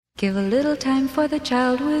Give a little time for the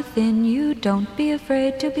child within you. Don't be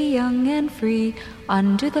afraid to be young and free.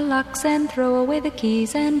 Undo the locks and throw away the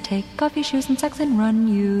keys and take off your shoes and socks and run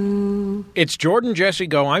you. It's Jordan Jesse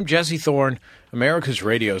Go. I'm Jesse Thorne, America's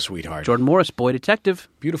radio sweetheart. Jordan Morris, boy detective.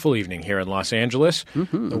 Beautiful evening here in Los Angeles.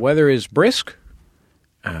 Mm-hmm. The weather is brisk.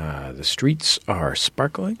 The streets are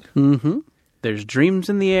sparkling. Mm-hmm. There's dreams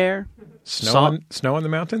in the air. Snow on the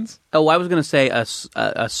mountains? Oh, I was going to say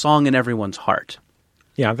a song in everyone's heart.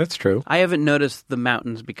 Yeah, that's true. I haven't noticed the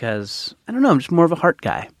mountains because, I don't know, I'm just more of a heart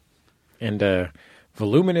guy. And a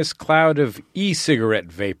voluminous cloud of e-cigarette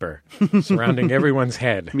vapor surrounding everyone's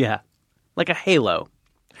head. Yeah, like a halo.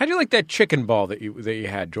 How'd you like that chicken ball that you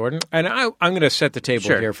had, Jordan? And I'm going to set the table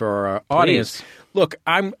here for our audience. Please. Look,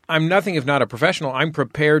 I'm nothing if not a professional. I'm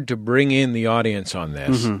prepared to bring in the audience on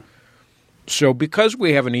this. Mm-hmm. So because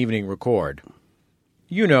we have an evening record,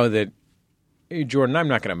 you know that, hey, Jordan, I'm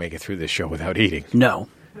not going to make it through this show without eating. No.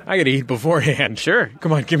 I got to eat beforehand. Sure.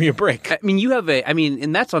 Come on, give me a break. I mean,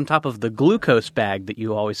 and that's on top of the glucose bag that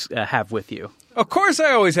you always have with you. Of course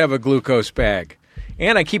I always have a glucose bag.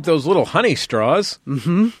 And I keep those little honey straws,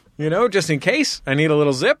 just in case I need a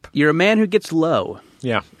little zip. You're a man who gets low.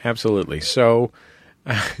 Yeah, absolutely. So...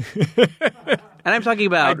 and I'm talking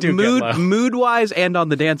about mood-wise and on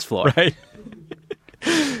the dance floor. Right.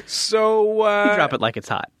 So... you drop it like it's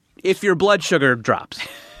hot. If your blood sugar drops.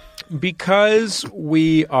 Because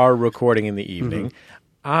we are recording in the evening,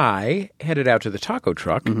 I headed out to the taco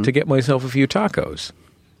truck to get myself a few tacos.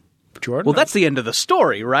 Jordan? Well, that's the end of the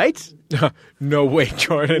story, right? No way,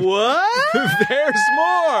 Jordan. What? There's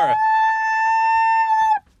more!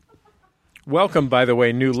 Welcome, by the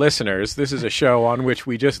way, new listeners. This is a show on which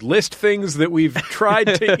we just list things that we've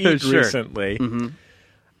tried to eat recently. Mm-hmm.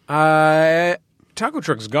 Taco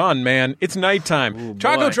truck's gone, man. It's nighttime. Ooh,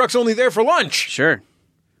 Taco truck's only there for lunch. Sure.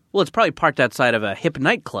 Well, it's probably parked outside of a hip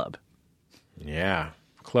nightclub. Yeah.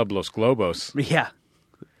 Club Los Globos. Yeah.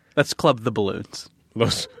 That's Club the Balloons.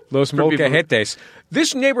 Los Molcajetes.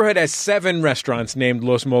 This neighborhood has 7 restaurants named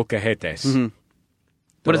Los Molcajetes. Mm-hmm.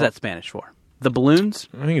 What is that Spanish for? The balloons?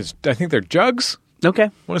 I think they're jugs.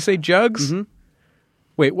 Okay. Want to say jugs? Mm-hmm.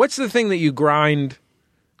 Wait, what's the thing that you grind?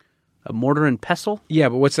 A mortar and pestle? Yeah,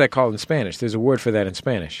 but what's that called in Spanish? There's a word for that in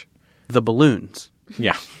Spanish. The balloons.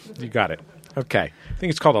 Yeah, you got it. Okay. I think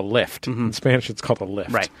it's called a lift. Mm-hmm. In Spanish, it's called a lift.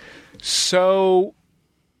 Right. So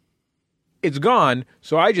it's gone.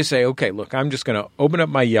 So I just say, okay, look, I'm just going to open up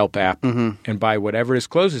my Yelp app and buy whatever is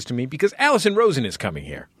closest to me because Allison Rosen is coming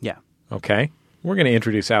here. Yeah. Okay? We're going to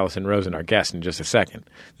introduce Allison Rosen, our guest, in just a second.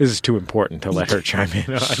 This is too important to let her chime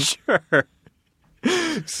in on. Sure.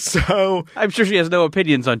 So I'm sure she has no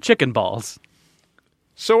opinions on chicken balls.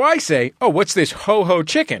 So I say, oh, what's this ho-ho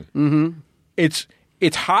chicken? Mm-hmm.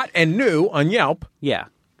 It's hot and new on Yelp. Yeah.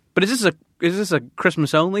 But is this a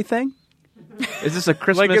Christmas only thing? Is this a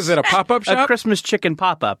Christmas is it a pop-up shop? A Christmas chicken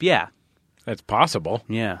pop-up, yeah. That's possible.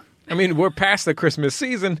 Yeah. I mean, we're past the Christmas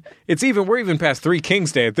season. We're even past Three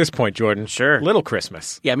Kings Day at this point, Jordan. Sure. Little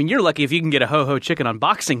Christmas. Yeah, I mean, you're lucky if you can get a ho-ho chicken on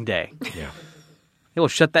Boxing Day. Yeah. They will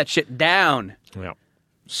shut that shit down. Yeah.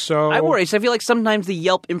 So I worry. So I feel like sometimes the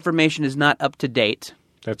Yelp information is not up to date.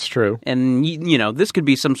 That's true. And, this could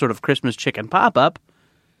be some sort of Christmas chicken pop-up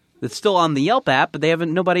that's still on the Yelp app, but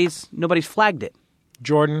nobody's flagged it.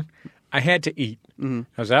 Jordan, I had to eat. Mm-hmm.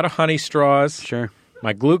 I was out of honey straws. Sure.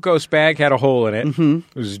 My glucose bag had a hole in it. Mm-hmm.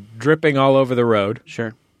 It was dripping all over the road.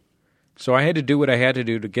 Sure. So I had to do what I had to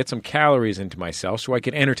do to get some calories into myself so I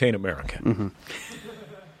could entertain America. Mm-hmm.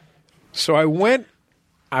 So I went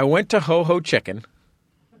to Ho-Ho Chicken.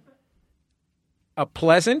 A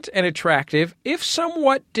pleasant and attractive, if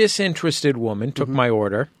somewhat disinterested woman took my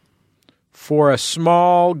order for a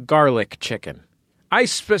small garlic chicken. I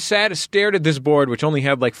stared at this board, which only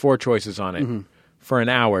had like 4 choices on it, for an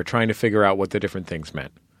hour trying to figure out what the different things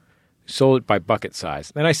meant. Sold it by bucket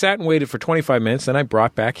size. Then I sat and waited for 25 minutes, then I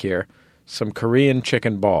brought back here some Korean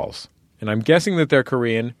chicken balls. And I'm guessing that they're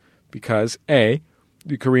Korean because, A,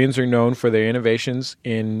 the Koreans are known for their innovations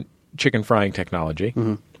in chicken frying technology.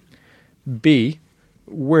 Mm-hmm. B,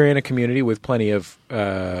 we're in a community with plenty of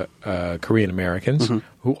Korean Americans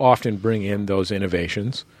who often bring in those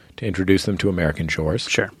innovations to introduce them to American shores.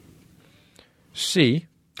 Sure. C.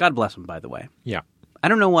 God bless him, by the way. Yeah. I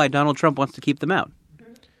don't know why Donald Trump wants to keep them out.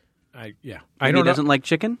 I don't know. He doesn't like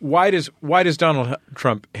chicken? Why does Donald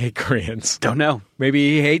Trump hate Koreans? Don't know.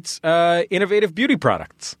 Maybe he hates innovative beauty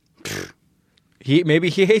products. Maybe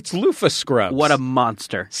he hates loofah scrubs. What a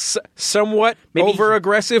monster. Somewhat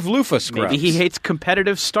over-aggressive loofah scrubs. Maybe he hates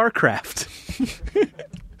competitive StarCraft.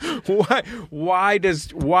 Why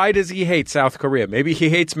does he hate South Korea? Maybe he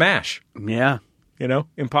hates MASH. Yeah.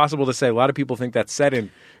 Impossible to say. A lot of people think that's set in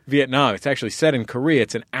Vietnam. It's actually set in Korea.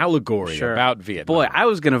 It's an allegory about Vietnam. Boy, I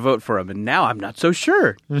was going to vote for him, and now I'm not so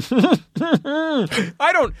sure.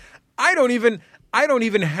 I don't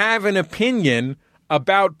even have an opinion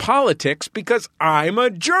about politics because I'm a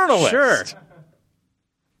journalist. Sure.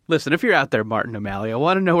 Listen, if you're out there, Martin O'Malley, I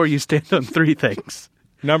want to know where you stand on 3 things.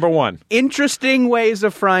 Number 1. Interesting ways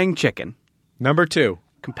of frying chicken. Number 2.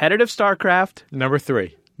 Competitive StarCraft. Number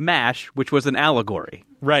 3. MASH, which was an allegory.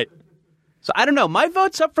 Right. So I don't know. My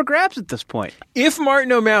vote's up for grabs at this point. If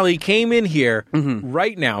Martin O'Malley came in here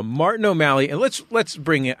right now, Martin O'Malley, and let's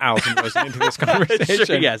bring Allison Rosen into this conversation.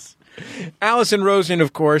 Sure, yes. Allison Rosen,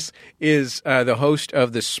 of course, is the host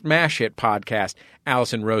of the Smash Hit podcast.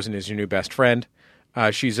 Allison Rosen is your new best friend.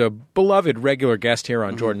 She's a beloved regular guest here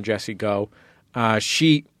on Jordan Jesse Go.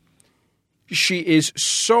 She is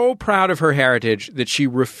so proud of her heritage that she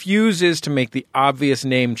refuses to make the obvious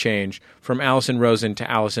name change from Allison Rosen to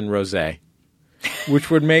Allison Rose, which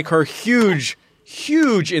would make her huge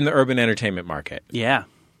in the urban entertainment market. Yeah.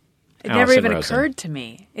 It never Allison even Rosen. occurred to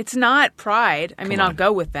me. It's not pride. I mean, on. I'll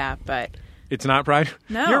go with that, but It's not pride?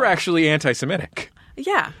 No. You're actually anti-Semitic.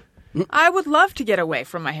 yeah. I would love to get away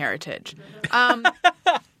from my heritage.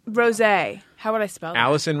 Rosé. How would I spell that?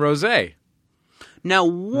 Allison Rose. Now,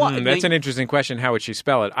 what? That's an interesting question. How would she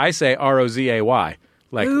spell it? I say Rozay,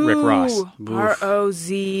 like Rick Ross.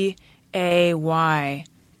 Rozay.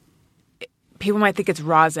 People might think it's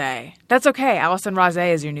Rose. That's okay. Allison Rose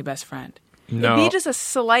is your new best friend. No. It'd be just a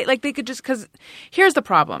slight, like they could just, because here's the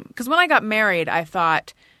problem. Because when I got married, I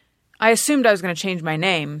assumed I was going to change my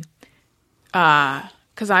name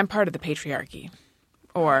because I'm part of the patriarchy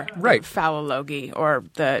or Right. the phallology or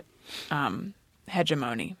the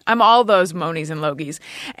hegemony. I'm all those monies and logies.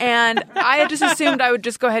 And I had just assumed I would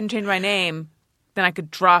just go ahead and change my name. Then I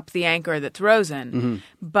could drop the anchor that's Rosen. Mm-hmm.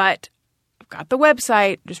 But I've got the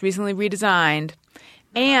website just recently redesigned.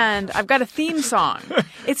 And I've got a theme song.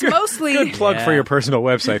 It's mostly Good plug for your personal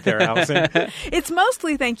website there, Allison. It's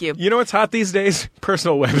mostly thank you. You know what's hot these days?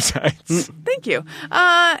 Personal websites. Thank you.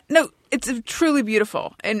 No, it's truly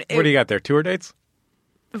beautiful. And What do you got there? Tour dates?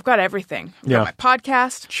 I've got everything. I've Yeah. got my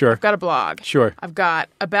podcast. Sure. I've got a blog. Sure. I've got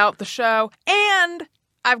about the show. And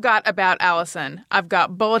I've got about Allison. I've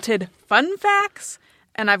got bulleted fun facts.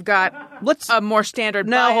 And I've got a more standard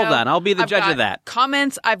Now, bio. hold on. I'll be the I've judge got of that.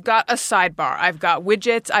 Comments. I've got a sidebar. I've got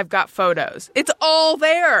widgets. I've got photos. It's all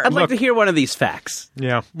there. I'd like to hear one of these facts.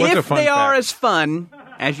 Yeah. What's a If fun they are fact? as fun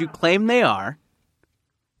as you claim they are,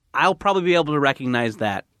 I'll probably be able to recognize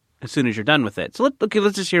that as soon as you're done with it. So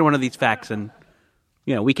let's just hear one of these facts, and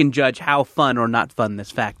we can judge how fun or not fun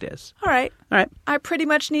this fact is. All right. All right, I pretty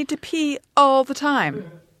much need to pee all the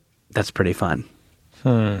time. that's pretty fun.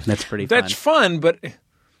 That's pretty fun. That's fun, but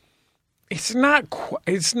it's not.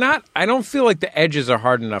 It's not. I don't feel like the edges are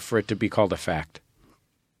hard enough for it to be called a fact.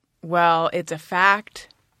 Well, it's a fact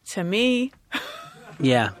to me.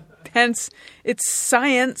 Yeah. Hence, it's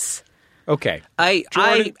science. Okay.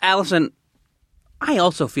 Allison, I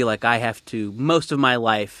also feel like I have to, most of my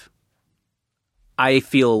life, I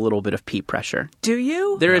feel a little bit of pee pressure. Do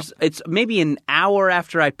you? It's maybe an hour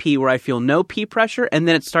after I pee where I feel no pee pressure, and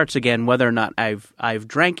then it starts again whether or not I've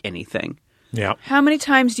drank anything. Yeah. How many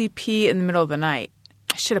times do you pee in the middle of the night?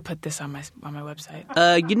 I should have put this on my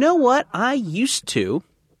website. You know what? I used to.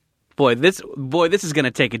 Boy, this is going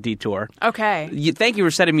to take a detour. Okay. Thank you for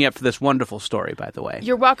setting me up for this wonderful story, by the way.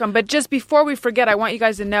 You're welcome. But just before we forget, I want you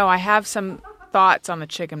guys to know I have some thoughts on the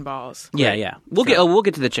chicken balls. Yeah. We'll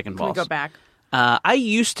get to the chicken Can balls. we go back? I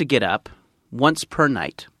used to get up once per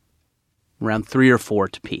night, around 3 or 4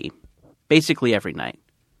 to pee, basically every night.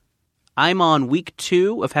 I'm on week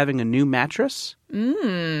 2 of having a new mattress.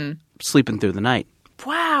 Sleeping through the night.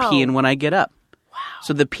 Wow. Peeing when I get up. Wow.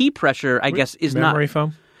 So the pee pressure, I guess, is Memory not.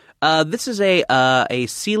 foam? This is a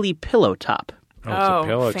Sealy pillow top. Oh, it's a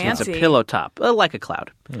pillow. fancy. It's a pillow top, like a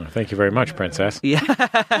cloud. Oh, thank you very much, princess.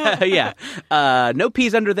 Yeah, yeah. No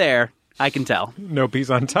peas under there. I can tell. No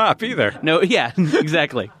peas on top either. No, yeah,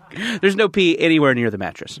 exactly. There's no pee anywhere near the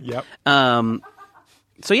mattress. Yep.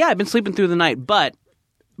 So yeah, I've been sleeping through the night, but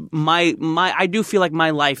I do feel like my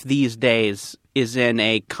life these days is in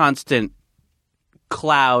a constant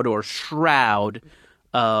cloud or shroud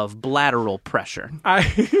of bladderal pressure.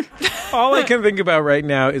 All I can think about right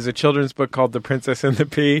now is a children's book called The Princess and the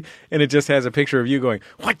Pea, and it just has a picture of you going,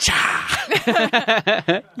 "Whatcha?"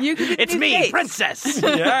 It's me, princess.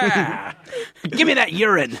 Yeah. Give me that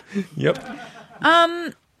urine. Yep.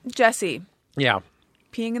 Jesse, Yeah.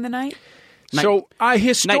 peeing in the night? So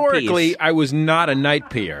historically, peas. I was not a night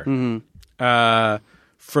peer.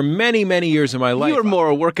 for many, many years of my life. You were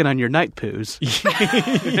more working on your night poos.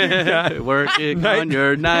 Working on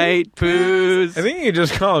your night poos. I think you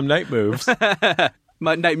just call them night moves.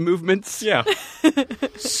 My night movements. Yeah.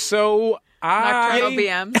 So Nocturnal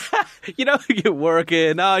BMs. You're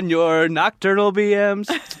working on your nocturnal BMs.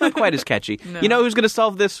 It's not quite as catchy. No. You know who's going to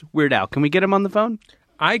solve this? Weird Al. Can we get him on the phone?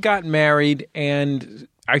 I got married, and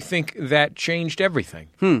I think that changed everything.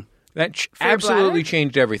 That your absolutely bladder?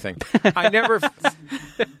 changed everything. I never...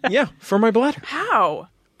 Yeah, for my bladder. How?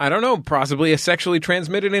 I don't know, possibly a sexually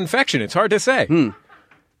transmitted infection. It's hard to say.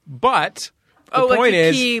 But the Like point you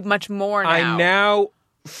is, pee much more now. I now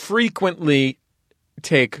frequently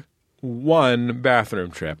take one bathroom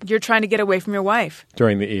trip You're trying to get away from your wife.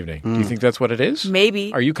 during the evening. Do you think that's what it is?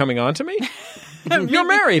 Maybe. Are you coming on to me? You're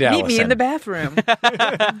married, Allison. Meet me in the bathroom.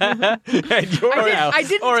 And you're I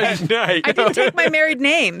didn't. at night. I didn't take my married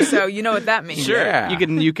name, so you know what that means. Sure. Yeah.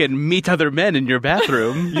 You can meet other men in your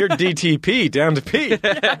bathroom. You're DTP, down to pee.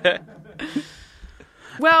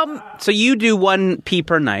 Well, So you do 1 pee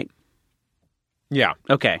per night. Yeah.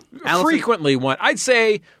 Okay. Allison? Frequently one. I'd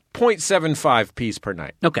say 0.75 pees per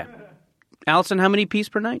night. Okay. Allison, how many pees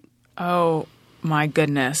per night? oh my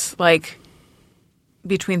goodness, like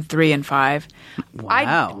between 3 and 5.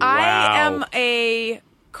 Wow. I am a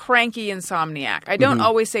cranky insomniac. I don't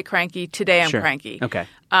always say cranky. Today I'm Sure. cranky. Okay.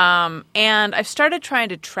 And I've started trying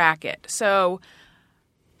to track it. So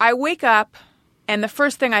I wake up, and the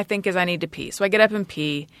first thing I think is I need to pee. So I get up and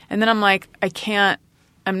pee, and then I'm like,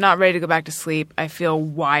 I'm not ready to go back to sleep. I feel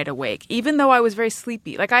wide awake, even though I was very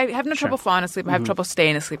sleepy. Like, I have no trouble falling asleep. I have trouble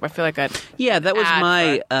staying asleep. I feel like Yeah, that was ad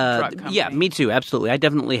my for a drug company. yeah, me too, absolutely. I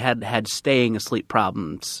definitely had staying asleep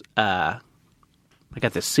problems. I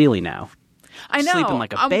got this Sealy now. I know. Sleeping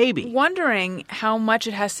like a I'm baby. wondering how much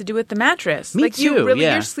it has to do with the mattress. Me like too, you really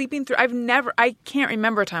yeah. you're sleeping through. I can't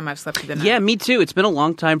remember a time I've slept through the night. Yeah, me too. It's been a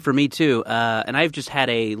long time for me too. And I've just had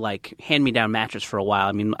a hand-me-down mattress for a while.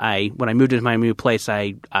 I mean, when I moved into my new place,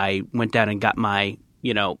 I went down and got my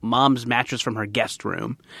mom's mattress from her guest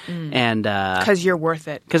room, and Because you're worth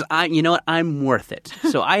it. because I'm worth it.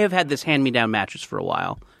 So I have had this hand-me-down mattress for a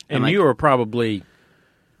while. And you were probably,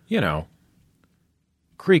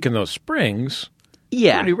 creaking those springs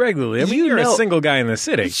yeah, pretty regularly. I mean, you're a single guy in the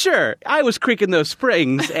city. Sure, I was creaking those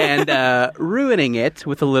springs and ruining it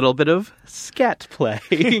with a little bit of scat play.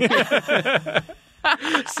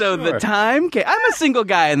 So the time came. I'm a single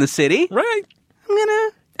guy in the city. Right.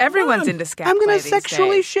 Everyone's into scat I'm play gonna these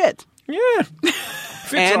sexually days. shit Yeah.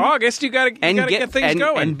 If it's And- August, you gotta get things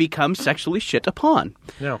going. and become sexually shit upon.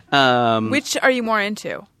 No. Which are you more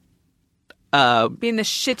into? Being the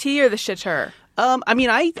shitty or the shitter? I mean,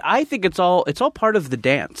 I think it's all part of the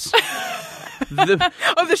dance. The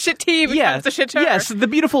The shitty becomes yes, the shitter. yes, the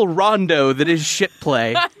beautiful rondo that is shit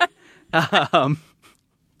play.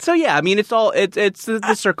 So yeah, I mean, it's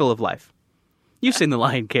the circle of life. You've seen The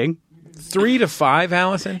Lion King. 3 to 5,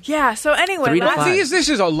 Allison? Yeah. So anyway, 3 to last- 5. This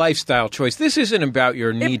is a lifestyle choice. This isn't about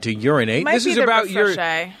your need to urinate. might This be is the about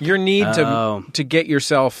refresh. your need Oh. to get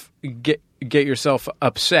yourself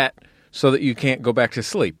upset so that you can't go back to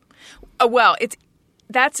sleep. well,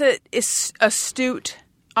 that's a astute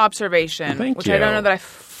observation, Thank which I don't you. know that I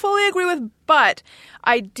fully agree with, but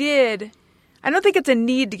I don't think it's a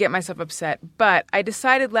need to get myself upset, but I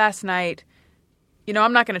decided last night,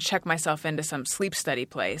 I'm not going to check myself into some sleep study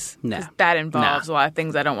place. No. 'Cause that involves a lot of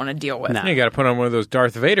things I don't want to deal with. No. You got to put on one of those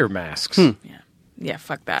Darth Vader masks. Yeah,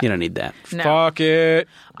 fuck that. You don't need that. No. Fuck it.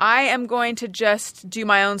 I am going to just do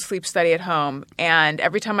my own sleep study at home, and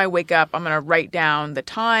every time I wake up, I'm going to write down the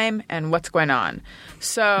time and what's going on.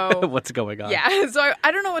 So What's going on? yeah, so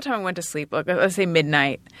I don't know what time I went to sleep. Like, let's say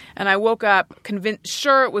midnight, and I woke up convinced.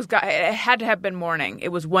 Sure, it had to have been morning.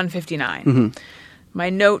 It was 1:59. My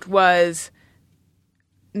note was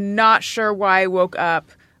not sure why I woke up,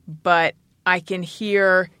 but I can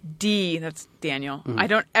hear D. That's Daniel. I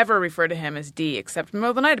don't ever refer to him as D, except in the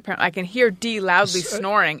middle of the night. Apparently, I can hear D loudly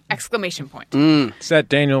snoring! Exclamation point. Is that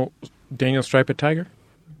Daniel Striped Tiger?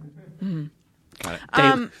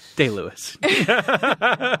 Day Lewis.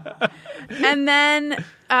 And then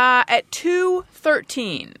at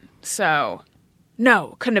 2:13. So,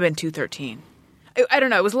 no, couldn't have been 2:13. I don't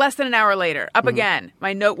know. It was less than an hour later. Up again.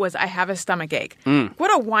 My note was, I have a stomach ache.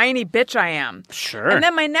 What a whiny bitch I am. Sure. And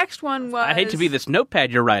then my next one was... I hate to be this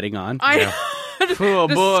notepad you're writing on. I Oh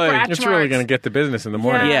The boy. scratch It's really marks. going to get the business in the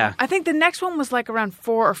morning. Yeah. I think the next one was like around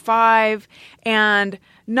 4 or 5, and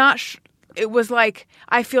it was like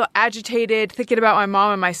I feel agitated thinking about my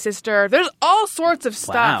mom and my sister. There's all sorts of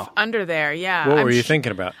stuff Wow. under there. Yeah. What I'm were you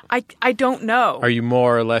thinking about? I don't know. Are you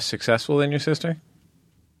more or less successful than your sister?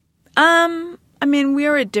 I mean, we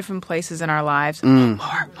are at different places in our lives. More.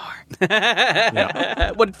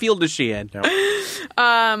 What field is she in? Legal.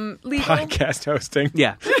 Podcast hosting.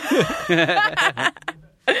 Yeah.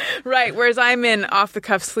 Right, whereas I'm in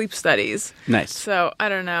off-the-cuff sleep studies. Nice. So, I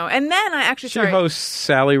don't know. And then I actually, She hosts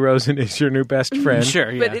Sally Rosen is Your New Best Friend. Sure,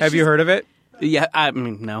 yeah. But Have you heard of it? Yeah, I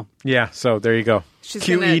mean, no. Yeah, so there you go. she's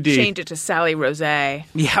going to QED. change it to Sally Rose. Yeah,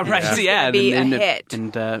 right. It's Yeah, gonna be a in, hit.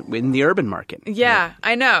 And in the urban market. Yeah,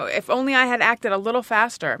 I know. If only I had acted a little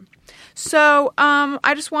faster. So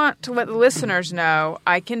I just want to let the listeners know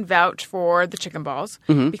I can vouch for the chicken balls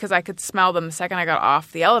because I could smell them the second I got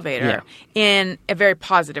off the elevator in a very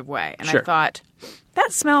positive way. And I thought,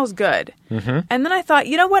 that smells good. And then I thought,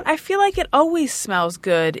 you know what? I feel like it always smells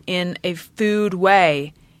good in a food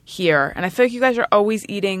way here. And I feel like you guys are always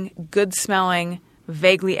eating good-smelling,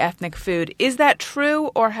 vaguely ethnic food. Is that true,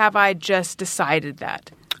 or have I just decided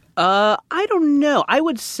that? I don't know. I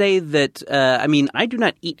would say that, I mean, I do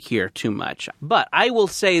not eat here too much, but I will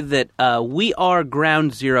say that we are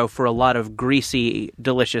ground zero for a lot of greasy,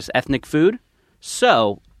 delicious ethnic food.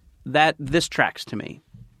 So that this tracks to me.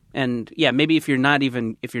 And yeah, maybe if you're not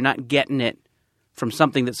getting it from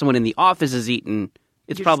something that someone in the office has eaten,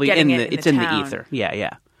 it's You're probably just in getting the it it's in in the the town. ether. Yeah.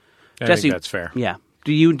 I Jesse, think that's fair. Yeah.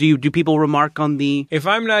 Do people remark on the? If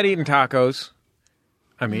I'm not eating tacos,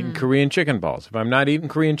 I'm eating Korean chicken balls. If I'm not eating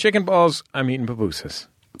Korean chicken balls, I'm eating pupusas.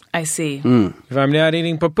 I see. If I'm not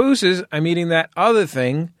eating pupusas, I'm eating that other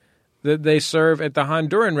thing that they serve at the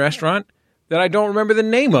Honduran restaurant that I don't remember the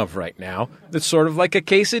name of right now. That's sort of like a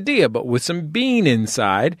quesadilla, but with some bean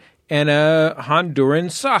inside and a Honduran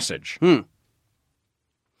sausage.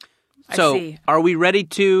 So, I see. are we ready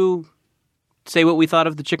to say what we thought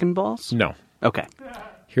of the chicken balls? No. Okay.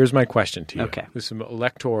 Here's my question to you. Okay. This is an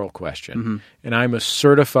electoral question, and I'm a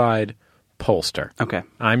certified pollster. Okay.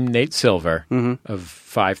 I'm Nate Silver of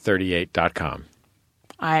 538.com.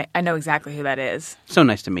 I know exactly who that is. So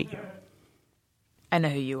nice to meet you. I know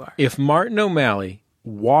who you are. If Martin O'Malley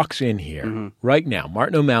walks in here right now,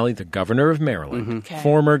 Martin O'Malley, the governor of Maryland, Okay.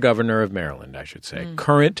 former governor of Maryland, I should say,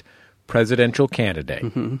 current presidential candidate,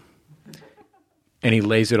 and he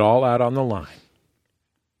lays it all out on the line.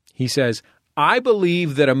 He says, I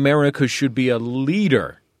believe that America should be a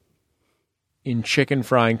leader in chicken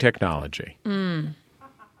frying technology.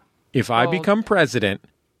 If I Bold. become president,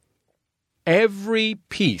 every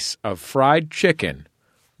piece of fried chicken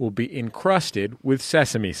will be encrusted with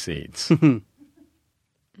sesame seeds.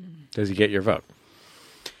 Does he get your vote?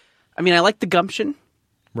 I mean, I like the gumption.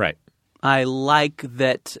 Right. I like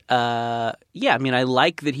that. I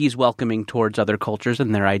like that he's welcoming towards other cultures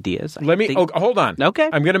and their ideas. Hold on. Okay.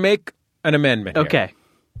 I'm going to make an amendment here. Okay.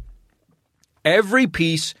 Every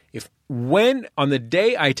piece, when on the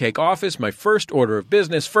day I take office, my first order of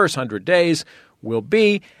business, first 100 days, will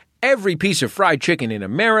be every piece of fried chicken in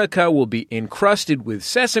America will be encrusted with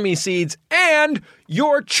sesame seeds and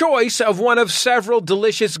your choice of one of several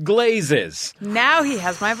delicious glazes. Now he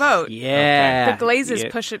has my vote. Yeah. The glazes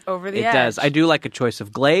Yeah. push it over the It edge. does. I do like a choice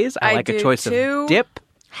of glaze. I like a do choice too. of dip.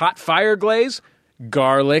 Hot fire glaze,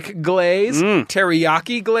 garlic glaze,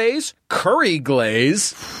 teriyaki glaze, curry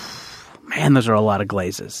glaze. Man, those are a lot of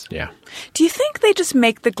glazes. Yeah. Do you think they just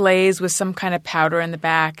make the glaze with some kind of powder in the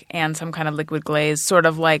back and some kind of liquid glaze, sort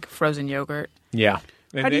of like frozen yogurt? Yeah.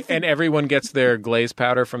 How do you think- And everyone gets their glaze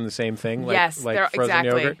powder from the same thing? Like, Yes, like they're frozen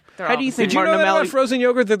exactly. yogurt? They're How all do you the think Did you know Martin that O'Malley- about frozen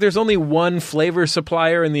yogurt, that there's only one flavor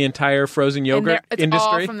supplier in the entire frozen same. And yogurt it's industry?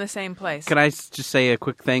 all from the same place. Can I just say a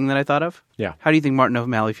quick thing that I thought of? Yeah. How do you think Martin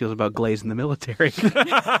O'Malley feels about glaze in the military?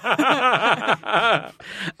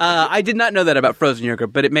 I did not know that about frozen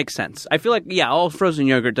yogurt, but it makes sense. I feel like, all frozen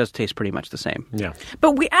yogurt does taste pretty much the same. Yeah.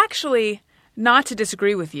 But we actually, not to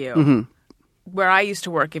disagree with you, where I used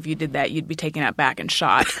to work, if you did that, you'd be taken out back and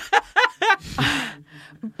shot.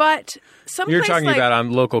 But some You're place talking like, about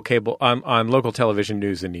on local cable, on local television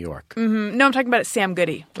news in New York. No, I'm talking about Sam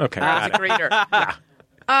Goody. Okay. As a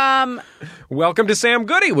greeter. Welcome to Sam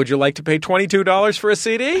Goody. Would you like to pay $22 for a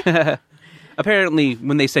CD? Apparently,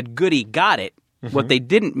 when they said Goody got it, what they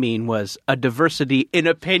didn't mean was a diversity in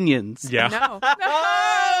opinions. Yeah. No.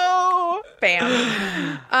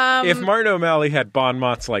 Bam. If Martin O'Malley had bon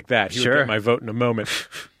mots like that, he would Sure. get my vote in a moment.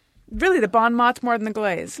 Really, the bon mot's more than the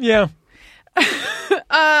glaze. Yeah.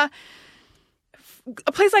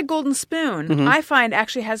 A place like Golden Spoon, I find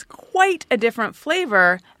actually has quite a different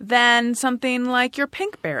flavor than something like your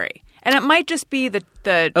Pinkberry. And it might just be the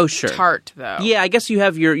Oh, sure. tart, though. Yeah, I guess you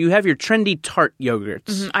have your trendy tart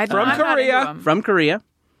yogurts I'm From not into Korea. them. from Korea,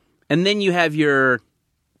 and then you have your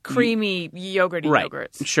Creamy, yogurty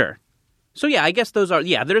yogurts. Sure. So yeah, I guess those are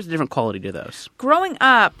there's a different quality to those. Growing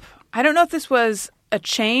up, I don't know if this was a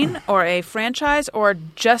chain or a franchise or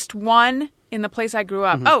just one in the place I grew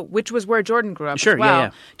up? Oh, which was where Jordan grew up Sure, as well.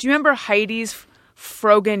 yeah. Do you remember Heidi's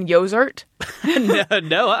Frogen Yozert?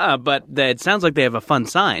 But it sounds like they have a fun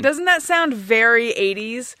sign. Doesn't that sound very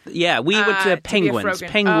 80s? Yeah, we went to to be a Penguins. Frogen.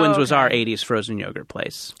 Penguins was our okay. 80s frozen yogurt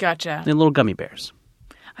place. Gotcha. And little gummy bears.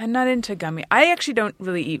 I'm not into gummy. I actually don't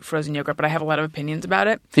really eat frozen yogurt, but I have a lot of opinions about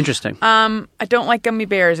it. Interesting. I don't like gummy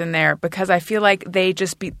bears in there because I feel like they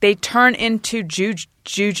turn into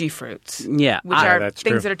juji fruits. Yeah. Which are that's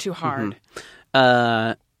things true. that are too hard.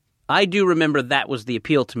 I do remember that was the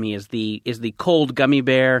appeal to me is the cold gummy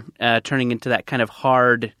bear turning into that kind of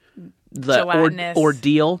hard Gelatinous.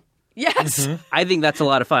 ordeal. Yes. I think that's a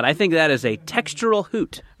lot of fun. I think that is a textural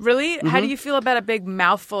hoot. Really? How do you feel about a big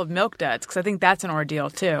mouthful of Milk Duds? Because I think that's an ordeal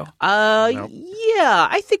too. Yeah,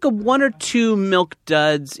 I think a 1 or 2 Milk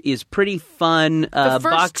Duds is pretty fun. The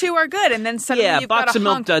first two are good, and then suddenly you've box got a of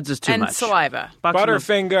Milk hunk Duds is too and much. saliva. Box of Milk-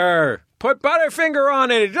 Butterfinger. Put Butterfinger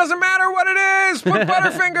on it. It doesn't matter what it is. Put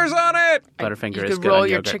Butterfingers on it. Butterfinger You is could good roll on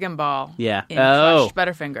your yogurt. chicken ball. Yeah. In Oh. crushed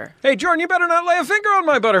Butterfinger. Hey, Jordan, you better not lay a finger on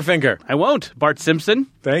my Butterfinger. I won't. Bart Simpson.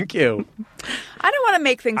 Thank you. I don't want to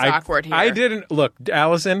make things awkward here. I didn't. Look,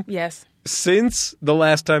 Allison, Yes. since the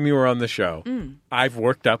last time you were on the show, I've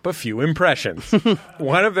worked up a few impressions.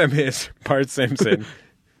 One of them is Bart Simpson.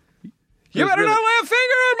 You better not lay a finger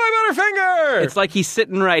on my Butterfinger. It's like he's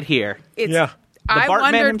sitting right here. It's, Yeah. I Bart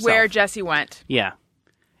man wondered himself. where Jesse went. Yeah.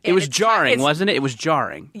 It And was it's- jarring, it's- wasn't it? It was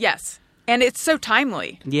jarring. Yes. And it's so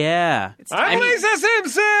timely. Yeah. I'm Lisa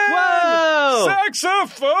Simpson. Whoa!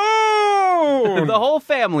 Saxophone. The whole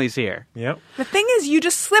family's here. Yep. The thing is, you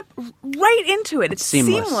just slip right into it. It's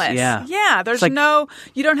Seamless, yeah. Yeah. There's like-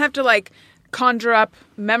 you don't have to conjure up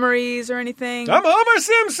memories or anything. I'm Homer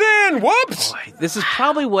Simpson. Whoops. This is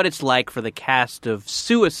probably what it's like for the cast of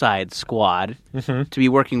Suicide Squad to be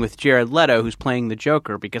working with Jared Leto, who's playing the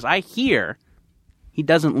Joker, because I hear he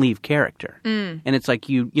doesn't leave character. And it's like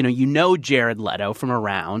you know Jared Leto from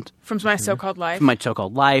around, From My So-Called Life. from My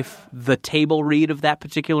So-Called Life, the table read of that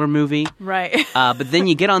particular movie. Right. But then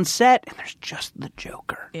you get on set and there's just the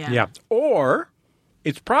Joker. Yeah. Or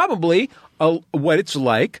it's probably what it's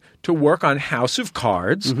like to work on House of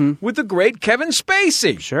Cards with the great Kevin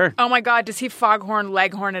Spacey. Sure. Oh my God, does he foghorn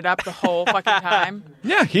leghorn it up the whole fucking time?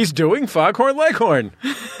 Yeah, he's doing Foghorn Leghorn.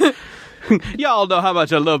 Y'all know how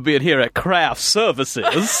much I love being here at Craft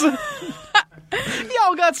Services.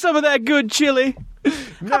 Y'all got some of that good chili?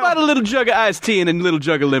 How about a little jug of iced tea and a little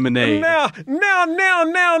jug of lemonade? Now,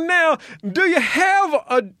 do you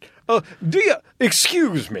have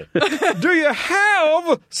excuse me, do you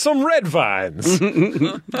have some red vines?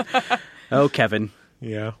 Oh, Kevin.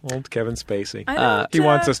 Yeah, old Kevin Spacey. I don't, He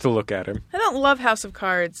wants us to look at him. I don't love House of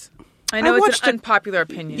Cards. I know I it's watched an it- unpopular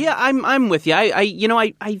opinion. Yeah, I'm with you.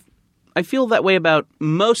 I feel that way about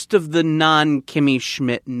most of the non-Kimmy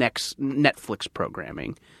Schmidt Netflix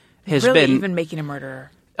programming. Has Really, been even Making a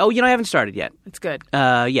Murderer. Oh, I haven't started yet. It's good.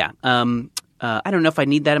 Yeah. I don't know if I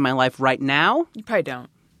need that in my life right now. You probably don't.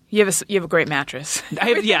 You have a great mattress.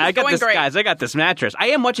 I got going this, great. guys. I got this mattress. I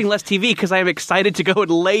am watching less TV because I am excited to go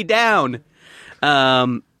and lay down.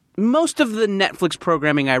 Most of the Netflix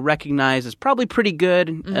programming I recognize is probably pretty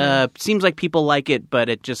good. Seems like people like it, but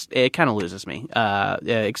it kind of loses me.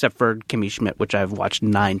 Except for Kimmy Schmidt, which I've watched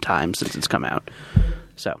 9 times since it's come out.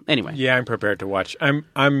 So anyway, Yeah, I'm prepared to watch. I'm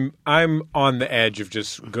on the edge of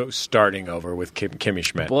just starting over with Kimmy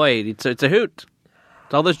Schmidt. boy, it's a hoot.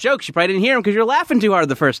 It's all those jokes. You probably didn't hear them because you're laughing too hard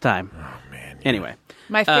the first time. Oh man. Anyway.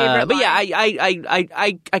 My favorite but yeah,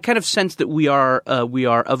 line. I kind of sense that we are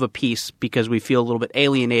of a piece because we feel a little bit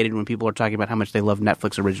alienated when people are talking about how much they love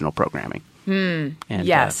Netflix original programming. And,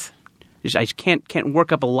 Yes. I just can't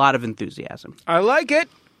work up a lot of enthusiasm. I like it.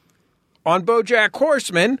 On BoJack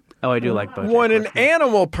Horseman, Oh, I do like BoJack when an Horseman.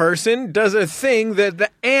 animal person does a thing that the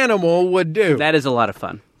animal would do. That is a lot of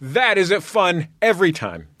fun. That is fun every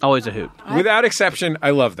time. Always a hoot. Without exception,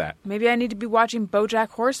 I love that. Maybe I need to be watching BoJack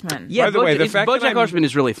Horseman. Yeah, By the way, the fact that BoJack I'm- Horseman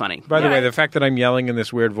is really funny. By the Yeah. way, the fact that I'm yelling in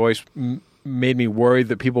this weird voice made me worried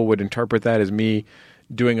that people would interpret that as me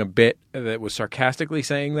doing a bit that was sarcastically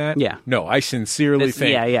saying that. Yeah. No, I sincerely This-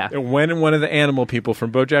 think yeah. that when one of the animal people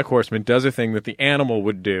from BoJack Horseman does a thing that the animal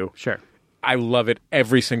would do, Sure. I love it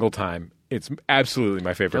every single time. It's absolutely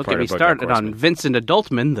my favorite Don't part get me of BoJack started Horseman. on Vincent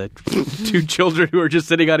Adultman, the 2 children who are just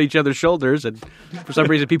sitting on each other's shoulders, and for some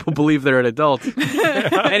reason people believe they're an adult.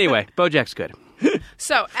 Anyway, BoJack's good.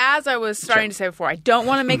 So, as I was starting to say before, I don't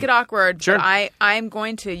want to make it awkward, Sure. but I'm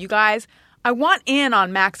going to. You guys, I want in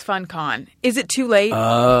on Max FunCon. Is it too late?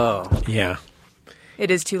 Yeah. It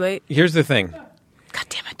is too late? Here's the thing. God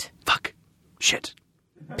damn it. Fuck. Shit.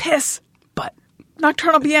 Piss. But.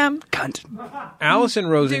 Nocturnal BM. Cunt. Allison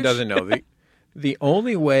Rosen doesn't know. The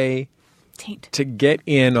only way Taint. to get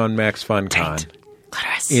in on Max FunCon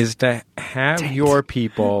Clitoris. is to have your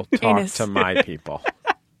people talk Anus. to my people.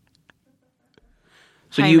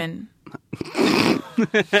 So Hymen. Semen.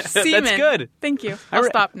 That's good. Thank you. I'll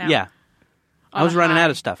stop now. Yeah. I was a running high.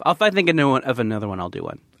 out of stuff. If I think of another one, I'll do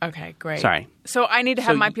one. Okay, great. Sorry. So I need to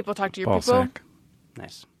have So my y- people talk to your Ball people? sack.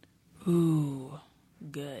 Nice. Ooh,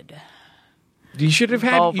 good. You should have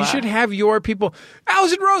had. Vulva. You should have your people.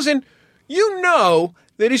 Allison Rosen, you know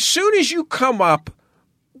that as soon as you come up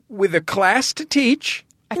with a class to teach,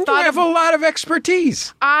 you thought have of- a lot of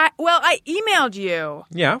expertise. I emailed you.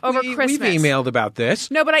 Yeah, over we've Christmas. emailed about this.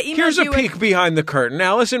 No, but I emailed Here's a you peek behind the curtain.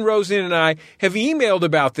 Allison Rosen and I have emailed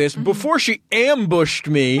about this before she ambushed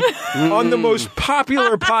me on the most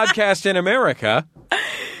popular podcast in America,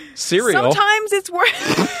 Serial. Sometimes it's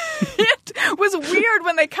worth. It was weird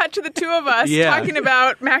when they cut to the two of us Yeah. talking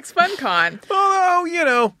about Max FunCon.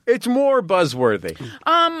 Although, it's more buzzworthy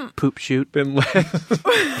Poop shoot. than less.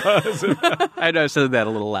 I know I said that a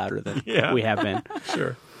little louder than Yeah. we have been.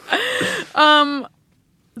 Sure.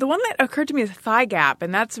 The one that occurred to me is thigh gap,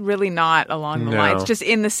 and that's really not along the No. line. It's just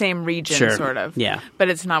in the same region, Sure. sort of. Yeah. But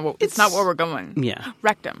it's not what where we're going. Yeah.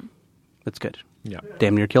 Rectum. That's good. Yeah.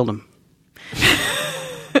 Damn near killed him.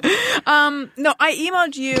 No, I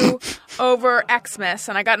emailed you over Xmas,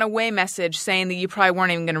 and I got an away message saying that you probably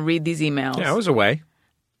weren't even going to read these emails. Yeah, I was away.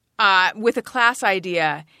 With a class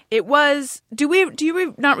idea. It was. Do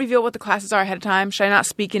you not reveal what the classes are ahead of time? Should I not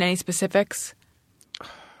speak in any specifics?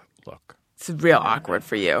 Look. It's real awkward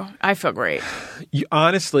for you. I feel great.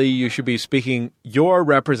 Honestly, you should be speaking. Your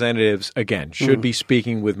representatives again should be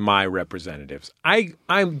speaking with my representatives.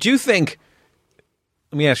 Do you think?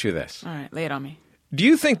 Let me ask you this: All right, lay it on me. do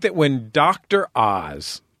you think that when Dr.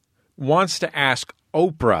 Oz wants to ask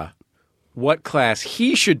Oprah what class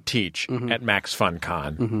he should teach at Max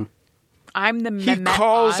FunCon, I'm the he Mehmet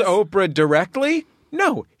calls Oz. Oprah directly?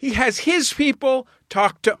 No, he has his people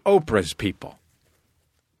talk to Oprah's people.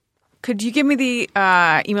 Could you give me the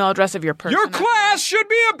email address of your person? Your class should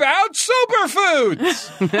be about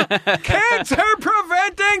superfoods. Cancer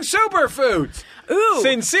preventing superfoods. Ooh,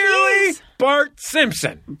 Sincerely, please. Bart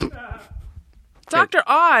Simpson. Dr.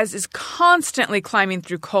 Oz is constantly climbing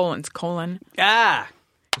through colons. Ah.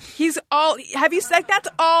 He's all. Have you said that's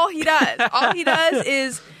all he does? All he does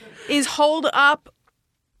is hold up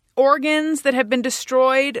organs that have been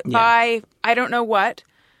destroyed by I don't know what,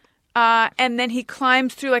 and then he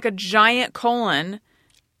climbs through like a giant colon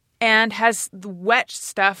and has the wet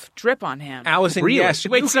stuff drip on him. Allison, Really? yes.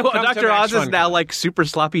 Wait, you so can come to Dr. Oz Max is now FunCon. like super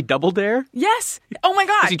sloppy double dare? Yes. Oh my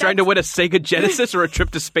God. Is he trying to win a Sega Genesis or a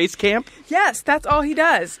trip to space camp? Yes, that's all he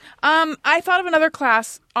does. I thought of another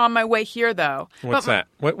class on my way here, though. What's But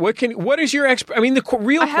that? What is your I mean, the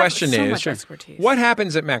real I have question so is, much expertise. what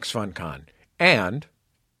happens at Max FunCon and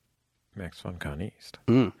Max FunCon East?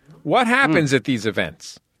 What happens at these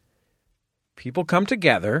events? People come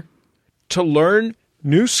together to learn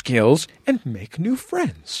new skills and make new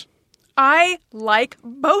friends. I like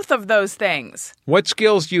both of those things. What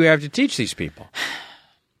skills do you have to teach these people?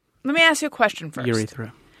 Let me ask you a question first.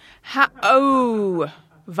 Urethra.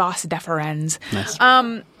 Vas deferens. Nice.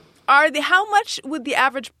 How much should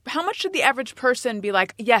the average person be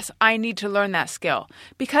like, yes, I need to learn that skill?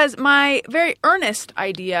 Because my very earnest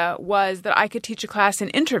idea was that I could teach a class in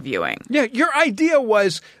interviewing. Yeah, your idea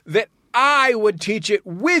was that I would teach it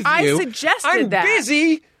with I you. suggested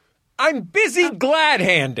that. I'm busy glad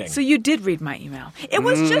handing. So you did read my email. It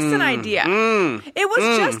was just an idea. It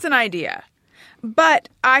was just an idea. But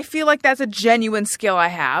I feel like that's a genuine skill I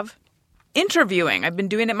have. Interviewing. I've been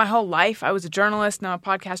doing it my whole life. I was a journalist, now a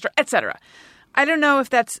podcaster, etc. I don't know if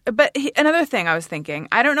that's... But another thing I was thinking,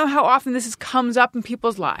 I don't know how often this comes up in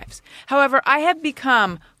people's lives. However, I have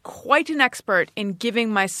become quite an expert in giving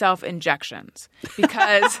myself injections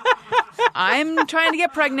because I'm trying to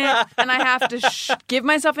get pregnant and I have to give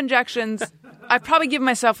myself injections. I probably give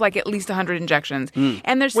myself like at least 100 injections.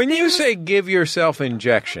 And there's When you things- say give yourself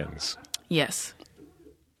injections, Yes.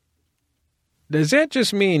 does that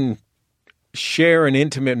just mean share an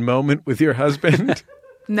intimate moment with your husband?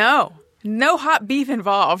 No hot beef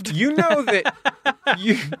involved. You know that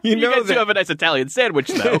you You know guys do that have a nice Italian sandwich,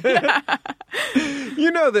 though.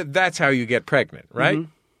 you know that that's how you get pregnant, right?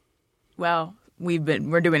 Well,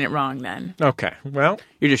 we're doing it wrong then. Okay. Well,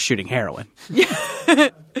 You're just shooting heroin.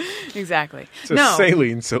 Exactly. it's a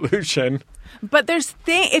saline solution. But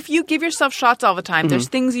if you give yourself shots all the time, there's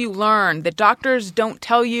things you learn that doctors don't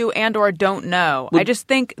tell you and or don't know. I just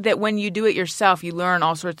think that when you do it yourself, you learn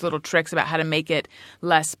all sorts of little tricks about how to make it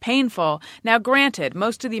less painful. Now, granted,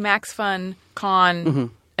 most of the Max Fun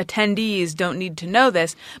Con attendees don't need to know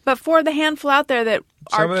this, but for the handful out there that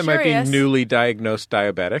are Some of them curious, might be newly diagnosed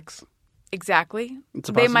diabetics. Exactly. It's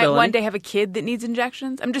a They might possibility. one day have a kid that needs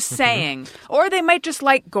injections. I'm just saying. Or they might just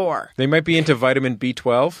like gore. They might be into vitamin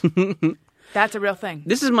B12. That's a real thing.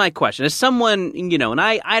 This is my question. As someone, and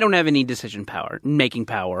I don't have any making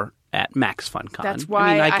power at Max Fun Con. That's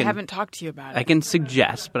why I I haven't talked to you about it. I can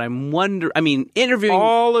suggest, but I'm wondering, interviewing...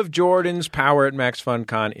 All of Jordan's power at Max Fun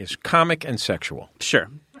Con is comic and sexual. Sure.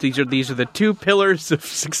 These are the two pillars of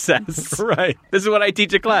success. Right. This is what I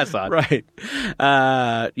teach a class on. Right.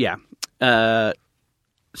 Yeah.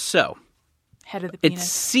 So... Head of the It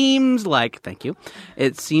penis. seems like, thank you.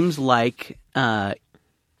 It seems like,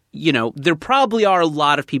 there probably are a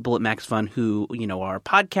lot of people at Max Fun who, are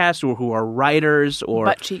podcasts or who are writers or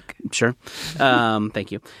Butt cheek. Sure.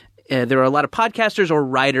 Thank you. There are a lot of podcasters or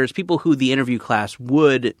writers, people who the interview class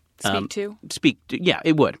would Speak to. Yeah,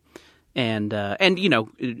 it would. And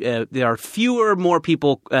there are fewer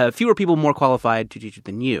people more qualified to teach it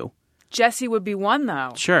than you. Jesse would be one,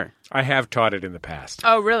 though. Sure. I have taught it in the past.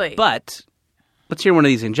 Oh, really? But let's hear one of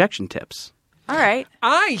these injection tips. All right.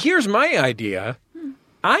 Here's my idea.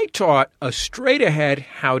 I taught a straight-ahead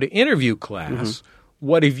how to interview class.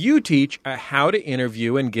 What if you teach a how to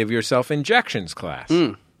interview and give yourself injections class?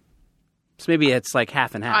 So maybe it's like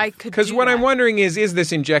half and half. I could Because do what that. I'm wondering is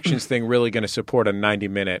this injections thing really going to support a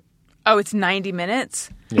 90-minute? Oh, it's 90 minutes?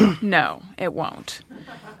 No, it won't.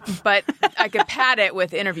 But I could pad it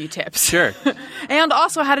with interview tips. Sure. And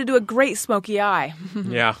also how to do a great smoky eye.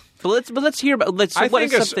 Yeah. But let's hear about I what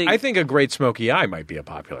is something. think I think a great smoky eye might be a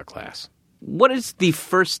popular class. What does the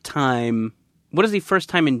first time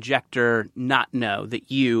injector not know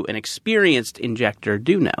that you, an experienced injector,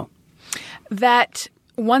 do know? That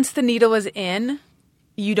once the needle is in,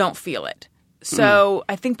 you don't feel it. So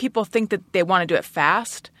I think people think that they want to do it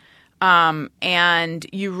fast, and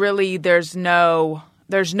you really there's no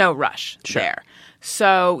rush there.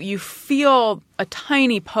 So you feel a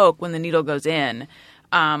tiny poke when the needle goes in,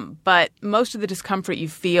 but most of the discomfort you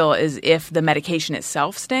feel is if the medication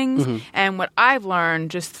itself stings. And what I've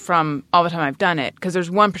learned just from all the time I've done it, because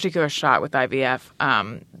there's one particular shot with IVF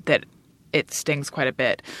that it stings quite a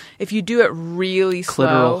bit. If you do it really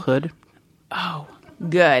slow, Clitoral hood. oh,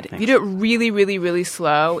 good. If you do it really, really, really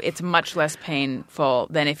slow, it's much less painful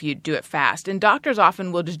than if you do it fast. And doctors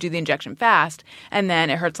often will just do the injection fast, and then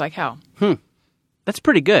it hurts like hell. That's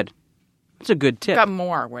pretty good. That's a good tip. Got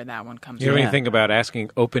more where that one comes You know from. anything about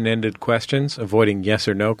asking open-ended questions, avoiding yes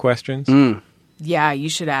or no questions? Yeah, you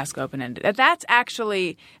should ask open-ended. That's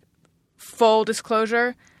actually, full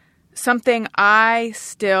disclosure, something I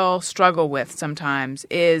still struggle with sometimes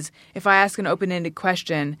is if I ask an open-ended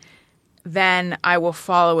question, then I will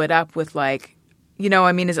follow it up with like,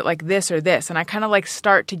 is it like this or this? And I kind of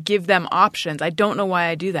start to give them options. I don't know why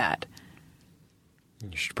I do that.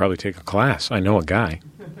 You should probably take a class. I know a guy.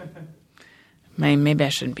 Maybe I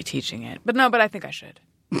shouldn't be teaching it. But I think I should.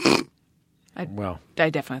 Well, I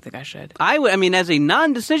definitely think I should. As a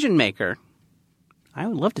non-decision maker, I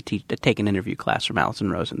would love to take an interview class from Allison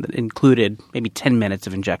Rosen that included maybe 10 minutes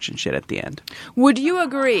of injection shit at the end. Would you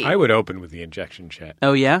agree? I would open with the injection chat.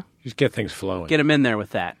 Oh, yeah? Just get things flowing. Get him in there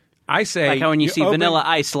with that. I say, Like how when you see open- Vanilla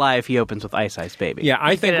Ice live, he opens with Ice Ice Baby. Yeah,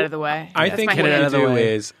 I think it out of the way. I That's think my what hand. you Get it out of the do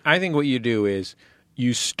way. is, I think what you do is,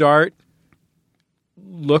 you start.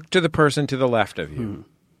 Look to the person to the left of you.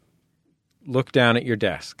 Look down at your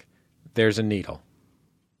desk. There's a needle.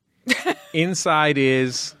 Inside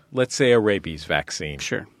is, let's say, a rabies vaccine.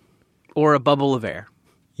 Sure. Or a bubble of air.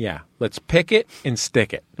 Yeah, let's pick it and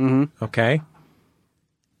stick it. Okay,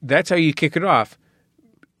 that's how you kick it off.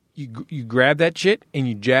 You grab that shit and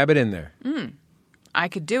you jab it in there. I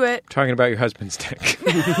could do it. Talking about your husband's dick.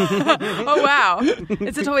 Oh, wow.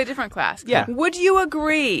 It's a totally different class. Yeah. Would you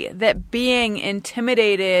agree that being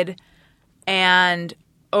intimidated and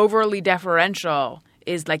overly deferential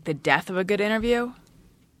is like the death of a good interview?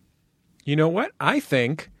 You know what? I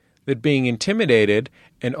think that being intimidated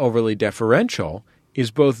and overly deferential is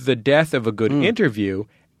both the death of a good interview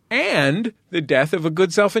and the death of a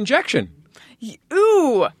good self-injection.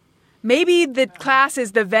 Ooh. Maybe the class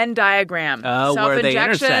is the Venn diagram. Where they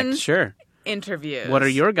intersect. Self-injection, Sure. interviews. What are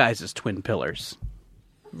your guys' twin pillars?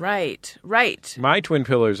 Right. My twin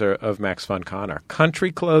pillars of Max Fun Con are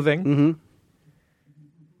country clothing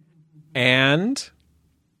and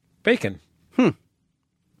bacon.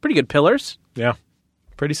 Pretty good pillars. Yeah,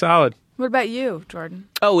 pretty solid. What about you, Jordan?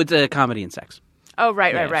 Oh, it's a comedy and sex. Oh,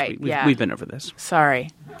 right. Yes, we've been over this. Sorry.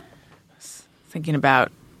 Thinking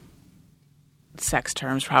about sex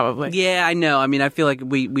terms, probably. Yeah, I know. I mean, I feel like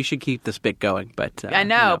we should keep this bit going, but I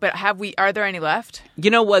know, but are there any left? You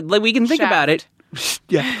know what? Like, we can think about it. Shaft.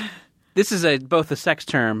 Yeah. This is both a sex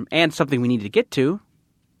term and something we need to get to.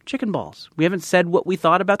 Chicken balls. We haven't said what we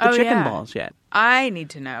thought about the chicken balls yet. I need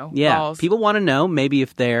to know. Yeah. Balls. People want to know maybe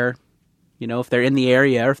if they're in the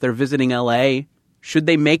area or if they're visiting LA, should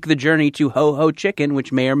they make the journey to Ho Ho Chicken,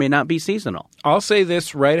 which may or may not be seasonal? I'll say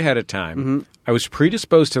this right ahead of time. I was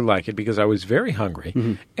predisposed to like it because I was very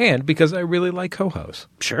hungry and because I really like Ho-Hos.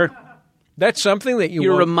 Sure. That's something that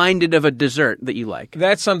You're reminded of a dessert that you like.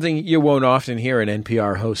 That's something you won't often hear an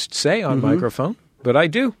NPR host say on microphone, but I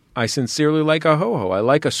do. I sincerely like a Ho-Ho. I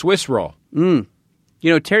like a Swiss roll. You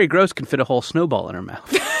know, Terry Gross can fit a whole snowball in her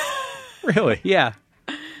mouth. Really? Yeah.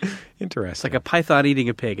 Interesting. It's like a python eating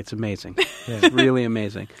a pig. It's amazing. It's really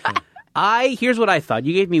amazing. Here's what I thought.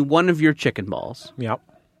 You gave me one of your chicken balls. Yep.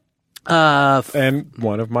 And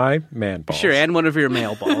one of my man balls. Sure, and one of your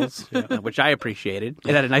male balls, which I appreciated.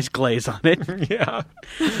 It had a nice glaze on it. Yeah.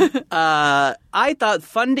 I thought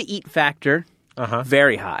fun to eat factor,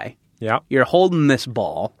 very high. Yeah. You're holding this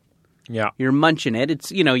ball. Yeah. You're munching it.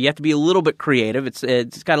 It's, you have to be a little bit creative.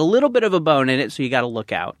 It's got a little bit of a bone in it, so you got to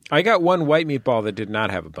look out. I got one white meatball that did not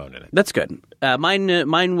have a bone in it. That's good.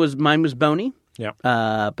 Mine was bony. Yeah.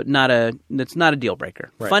 But that's not a deal breaker.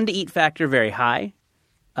 Right. Fun to eat factor, very high.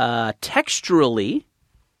 Texturally,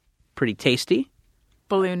 pretty tasty.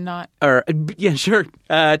 Balloon knot. Or yeah, sure.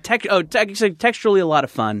 Texturally, a lot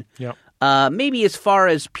of fun. Yeah. Maybe as far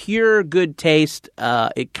as pure good taste,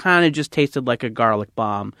 it kind of just tasted like a garlic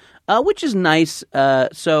bomb, which is nice.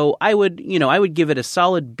 So I would give it a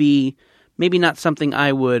solid B. Maybe not something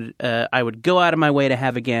I would go out of my way to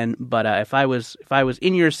have again. But if I was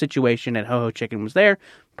in your situation and Ho Ho Chicken was there,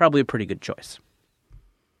 probably a pretty good choice.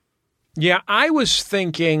 Yeah, I was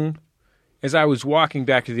thinking as I was walking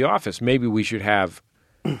back to the office, maybe we should have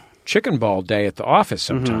chicken ball day at the office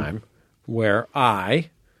sometime where I,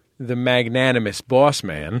 the magnanimous boss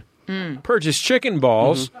man, purchase chicken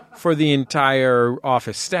balls for the entire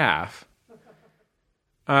office staff.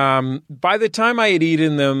 By the time I had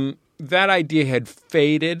eaten them, that idea had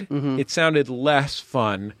faded. It sounded less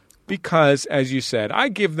fun because, as you said, I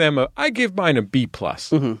give mine a B+.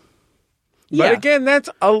 But again, that's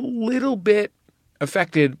a little bit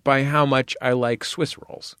affected by how much I like Swiss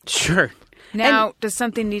rolls. Sure. Now, does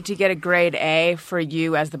something need to get a grade A for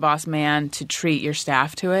you as the boss man to treat your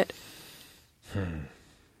staff to it?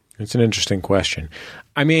 It's an interesting question.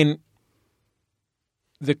 I mean,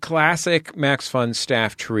 the classic Max Fun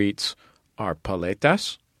staff treats are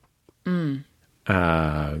paletas.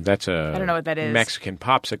 That's a I don't know what that is. Mexican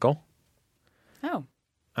popsicle. Oh.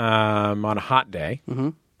 On a hot day.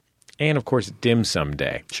 And, of course, dim sum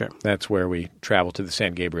day. Sure. That's where we travel to the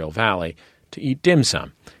San Gabriel Valley to eat dim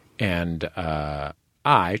sum. And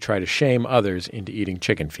I try to shame others into eating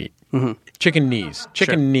chicken feet. Chicken knees.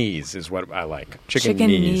 Chicken knees is what I like. Chicken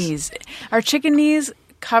knees. Are chicken knees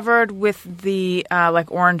covered with the like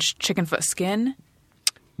orange chicken foot skin?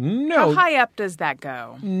 No. How high up does that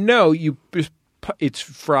go? No, it's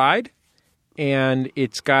fried, and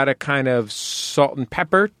it's got a kind of salt and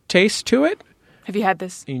pepper taste to it. Have you had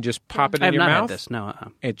this? You can just pop it I in your have not mouth. had this. No.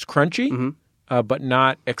 It's crunchy, but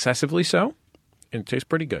not excessively so. And it tastes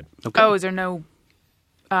pretty good. Okay. Oh, is there no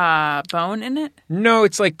bone in it? No,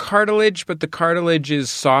 it's like cartilage, but the cartilage is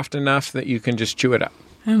soft enough that you can just chew it up.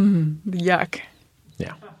 Yuck.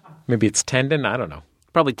 Yeah. Maybe it's tendon. I don't know.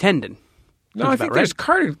 Probably tendon. No, Sounds I think about there's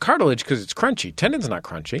cartilage because it's crunchy. Tendon's not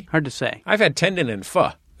crunchy. Hard to say. I've had tendon and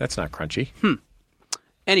pho. That's not crunchy.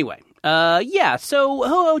 Anyway, so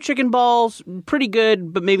Ho Ho chicken balls, pretty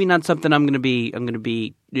good, but maybe not something I'm gonna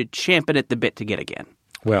be champing at the bit to get again.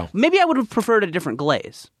 Well, Maybe I would have preferred a different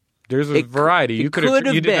glaze. there's a variety. You could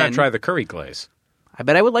have you did not been- try the curry glaze. I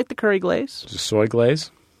bet I would like the curry glaze. Just soy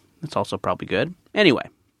glaze, That's also probably good. Anyway,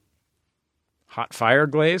 hot fire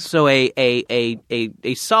glaze. so a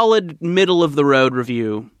solid middle of the road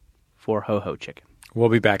review for Ho Ho chicken. We'll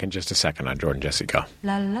be back in just a second on Jordan Jesse Go.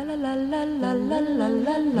 La la la la la la la la la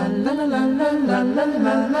la la la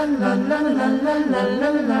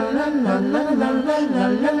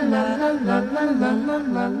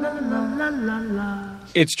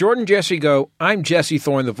It's Jordan Jesse Go. I'm Jesse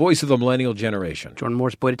Thorne, the voice of the millennial generation. Jordan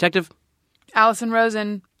Morse, Boy Detective. Allison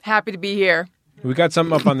Rosen, happy to be here. We got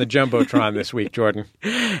something up on the Jumbotron this week, Jordan.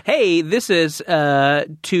 Hey, this is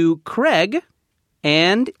to Craig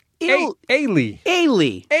and Ailey.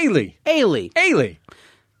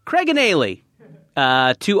 Craig and Ailey.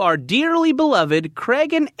 To our dearly beloved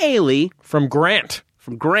Craig and Ailey. From Grant.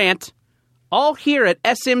 All here at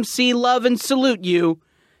SMC love and salute you.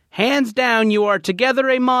 Hands down, you are together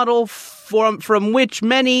a model from which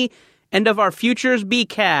many and of our futures be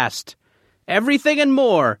cast. Everything and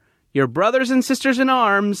more. Your brothers and sisters in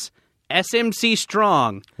arms, SMC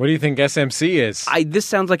strong. What do you think SMC is? This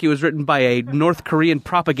sounds like it was written by a North Korean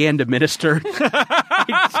propaganda minister.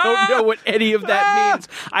 I don't know what any of that means.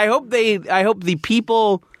 I hope the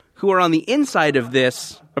people who are on the inside of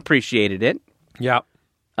this appreciated it. Yeah.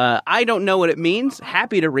 I don't know what it means.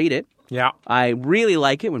 Happy to read it. Yeah. I really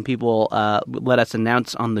like it when people let us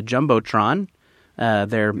announce on the Jumbotron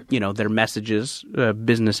their messages,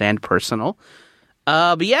 business and personal.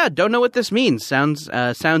 But yeah, don't know what this means. Sounds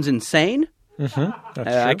insane. Mm-hmm.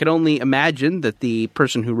 I can only imagine that the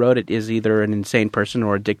person who wrote it is either an insane person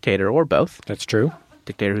or a dictator or both. That's true.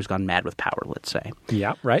 Dictator who's gone mad with power, let's say.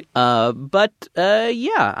 Yeah, right. But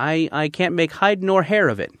I can't make hide nor hair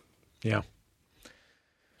of it. Yeah.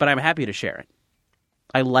 But I'm happy to share it.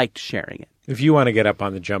 I liked sharing it. If you want to get up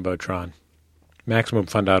on the Jumbotron,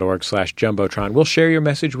 MaximumFun.org/Jumbotron. We'll share your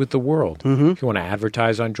message with the world. Mm-hmm. If you want to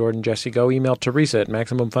advertise on Jordan Jesse Go, email Teresa at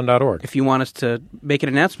MaximumFun.org. If you want us to make an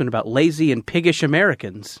announcement about lazy and piggish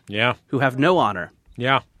Americans who have no honor.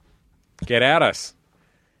 Yeah. Get at us.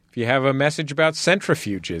 If you have a message about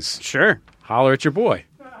centrifuges, sure, holler at your boy.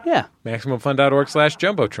 Yeah.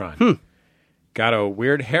 MaximumFun.org/Jumbotron. Got a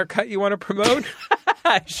weird haircut you want to promote?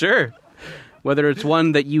 Sure. Whether it's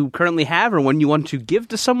one that you currently have or one you want to give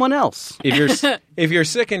to someone else. If you're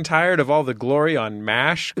sick and tired of all the glory on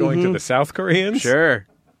MASH going to the South Koreans, sure.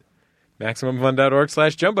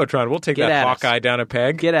 MaximumFun.org/Jumbotron. We'll take that Hawkeye down a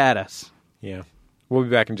peg. Get at us. Yeah. We'll be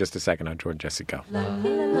back in just a second on Jordan Jesse Go.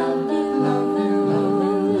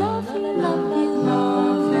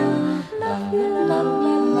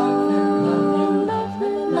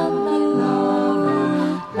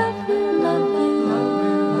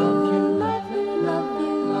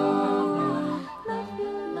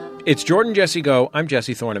 It's Jordan Jesse Go. I'm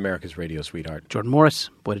Jesse Thorne, America's radio sweetheart. Jordan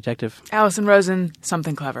Morris, boy detective. Allison Rosen,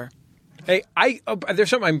 something clever. Hey,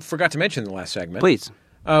 there's something I forgot to mention in the last segment. Please.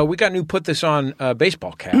 We got new Put This On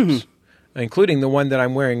baseball caps, including the one that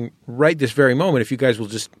I'm wearing right this very moment, if you guys will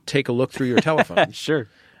just take a look through your telephone. Sure.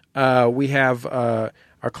 We have our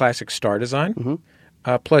classic star design,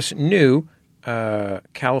 plus new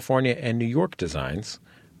California and New York designs.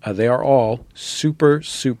 They are all super,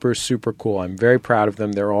 super, super cool. I'm very proud of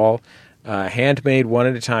them. They're all handmade one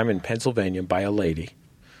at a time in Pennsylvania by a lady.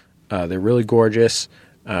 They're really gorgeous,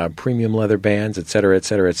 premium leather bands, et cetera, et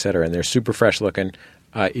cetera, et cetera. And they're super fresh looking.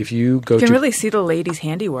 If you go You can really see the lady's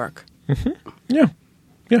handiwork. Yeah.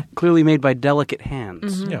 Clearly made by delicate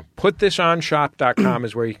hands. Yeah. PutThisOnShop.com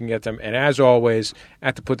is where you can get them. And as always,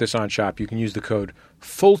 at the Put This On shop, you can use the code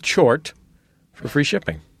FULLCHORT for free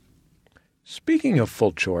shipping. Speaking of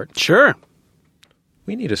full chort, sure,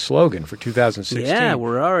 we need a slogan for 2016. Yeah,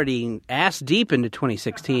 we're already ass deep into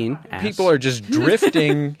 2016. People are just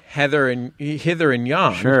drifting hither and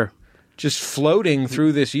yon. Sure. Just floating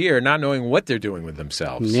through this year, not knowing what they're doing with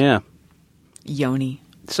themselves. Yeah. Yoni.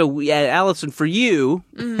 So, Allison, for you,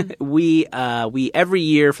 we every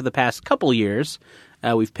year for the past couple years,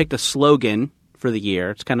 we've picked a slogan for the year.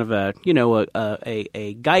 It's kind of a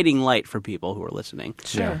guiding light for people who are listening.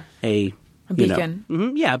 Sure. A beacon.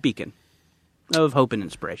 A beacon of hope and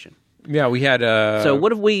inspiration. Yeah, we had. So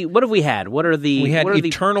what have we had? What are the? We had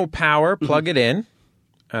Eternal Power. Plug it in.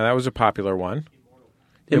 That was a popular one.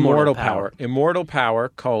 Immortal Power. Immortal Power.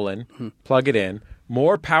 Plug it in.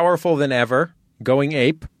 More powerful than ever. Going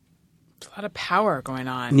ape. There's a lot of power going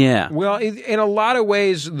on. Yeah. Well, in a lot of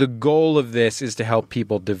ways, the goal of this is to help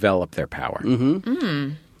people develop their power.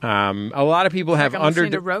 A lot of people have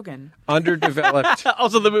Rogan. underdeveloped.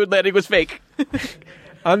 Also, the moon landing was fake.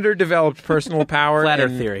 Underdeveloped personal power. Flat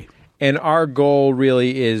Earth theory. And our goal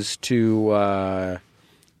really is to.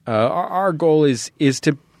 Our goal is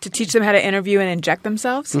to teach them how to interview and inject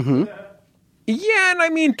themselves. Yeah, and I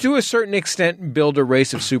mean to a certain extent, build a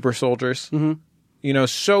race of super soldiers.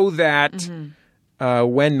 So that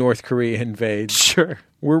when North Korea invades, sure,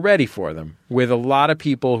 we're ready for them with a lot of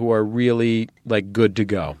people who are really good to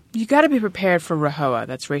go. You got to be prepared for RAHOA.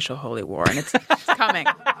 That's racial holy war, and it's coming.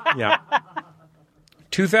 Yeah.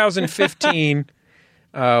 2015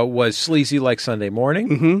 was Sleazy Like Sunday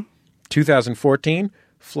Morning. 2014,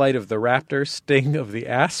 Flight of the Raptor, Sting of the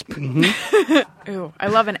Asp. Ooh, I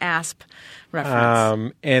love an asp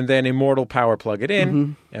reference. And then Immortal Power, Plug It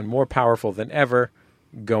In, and More Powerful Than Ever,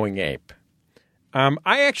 Going Ape.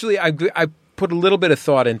 I put a little bit of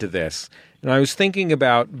thought into this, and I was thinking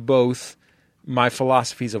about both my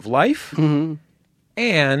philosophies of life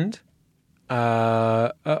and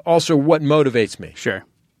also what motivates me. Sure.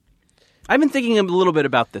 I've been thinking a little bit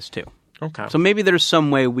about this too. Okay. So maybe there's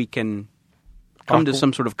some way we can come to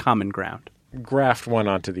some sort of common ground. Graft one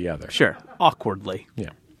onto the other. Sure. Awkwardly. Yeah.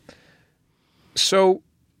 So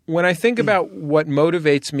when I think about what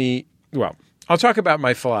motivates me, well, I'll talk about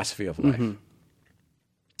my philosophy of life.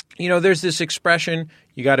 You know, there's this expression,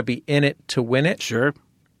 you got to be in it to win it. Sure.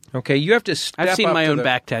 Okay, you have to step I've seen up my to own the-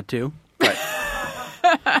 back tattoo.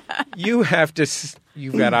 You have to,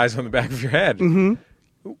 you've got eyes on the back of your head.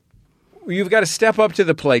 You've got to step up to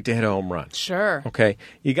the plate to hit a home run. Sure. Okay,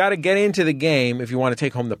 you got to get into the game if you want to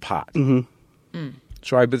take home the pot.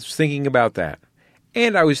 So I was thinking about that.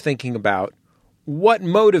 And I was thinking about what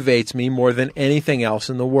motivates me more than anything else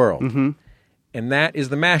in the world. And that is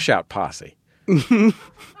the Mashout Posse.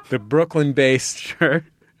 The Brooklyn-based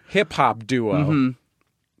hip-hop duo.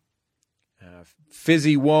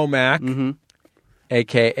 Fizzy Womack,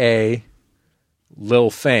 a.k.a. Lil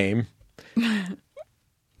Fame.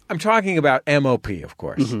 I'm talking about MOP, of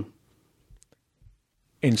course.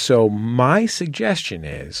 And so my suggestion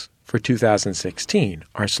is, for 2016,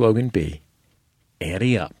 our slogan be,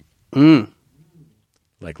 ante up.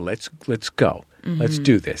 Like, let's go. Let's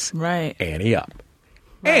do this. Right. Ante up.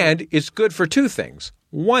 And it's good for two things.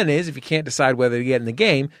 One is, if you can't decide whether to get in the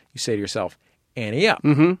game, you say to yourself, ante up.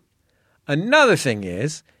 Another thing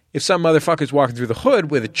is, if some motherfucker's walking through the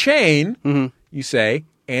hood with a chain, you say,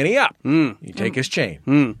 ante up. You take his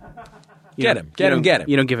chain. Get him. Get him.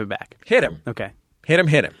 You don't give it back. Hit him. Okay. Hit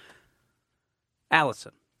him.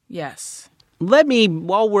 Allison, Yes. let me,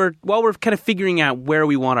 while we're kind of figuring out where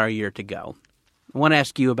we want our year to go, I want to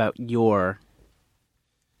ask you about your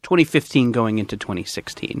 2015 going into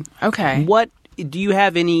 2016. Okay. What do you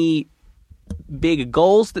have any big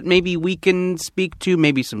goals that maybe we can speak to?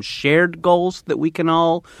 Maybe some shared goals that we can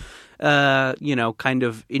all, kind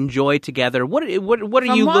of enjoy together. What are If you I'm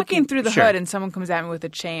walking looking through the Sure. hood and someone comes at me with a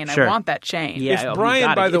chain, Sure. I want that chain. Yeah, If you Brian,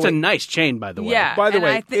 got it. by the it's way- a nice chain, by the way. Yeah. By the And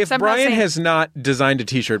way, I think if somehow Brian saying- has not designed a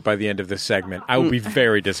T-shirt by the end of this segment, I will be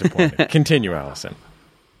very disappointed. Continue, Allison.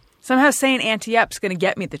 Somehow saying ante-up's going to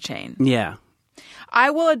get me the chain. Yeah. I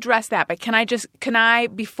will address that, but can I,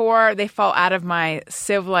 before they fall out of my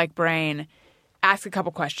sieve-like brain, ask a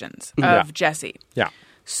couple questions of Jesse? Yeah.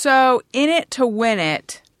 So, in it to win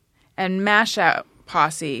it and Mashout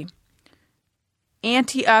Posse,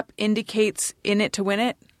 ante-up indicates in it to win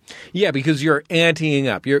it? Yeah, because you're anteing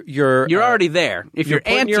up. You're Already there. If you're you're,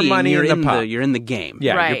 putting your anteing, money you're in the pot. You're in the game.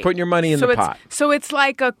 Yeah, Right. you're putting your money in So the it's- pot. So it's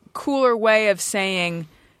like a cooler way of saying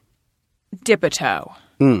dip a toe.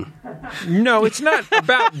 No, it's not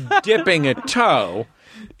about dipping a toe.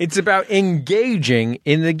 It's about engaging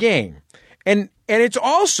in the game. And it's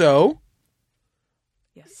also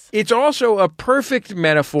Yes. a perfect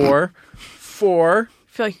metaphor for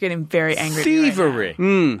I feel like you're getting very angry. at me right now. thievery.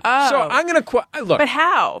 Hmm. Oh. So I'm going to quote. Look, But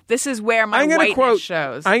how? This is where my I'm going to whiteness quote.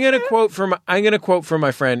 shows. I'm going to quote from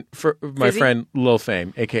my friend Fizzy? friend Lil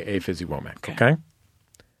Fame, aka Fizzy Womack. Okay.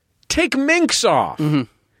 Take minks off.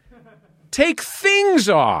 Take things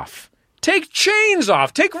off. Take chains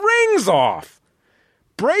off. Take rings off.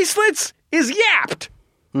 Bracelets is yapped.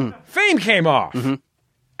 Fame came off.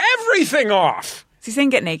 Everything off. Is he saying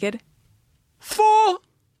get naked? Fool,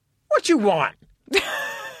 what you want?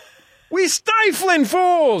 We stifling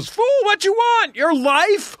fools. Fool, what you want? Your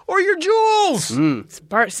life or your jewels? It's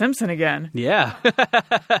Bart Simpson again. Yeah.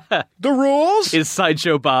 The rules? Is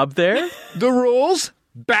Sideshow Bob there? The rules?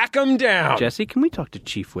 Back 'em down. Jesse, can we talk to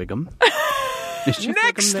Chief Wiggum? Is Chief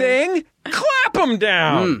Next Wiggum there? thing, clap 'em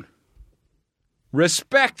down.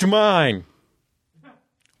 Respect mine.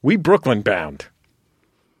 We Brooklyn bound.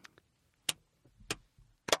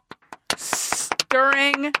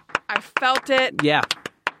 Stirring. I felt it. Yeah.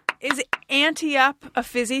 Is ante-up a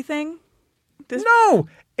fizzy thing? No,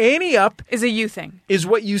 ante up Is a you thing. is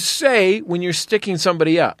what you say when you're sticking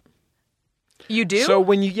somebody up. You do? So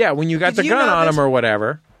when you got Did the you gun know on this? them or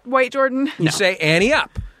whatever, White Jordan? you say ante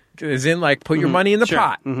up. As in, like, put your money in the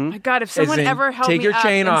pot. My God, if someone in, ever held take me your up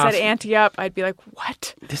chain and off. said ante-up, I'd be like,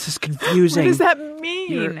 what? This is What confusing. does that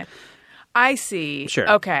mean? I see. Sure.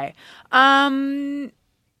 Okay.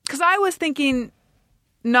 Because I was thinking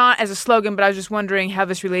not as a slogan, but I was just wondering how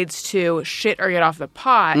this relates to shit or get off the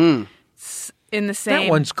pot. In the same. That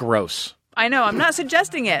one's gross. I know. I'm not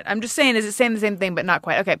suggesting it. I'm just saying, is it saying the same thing, but not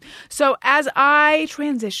quite? Okay. So as I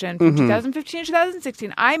transitioned from 2015 to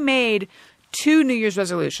 2016, I made 2 New Year's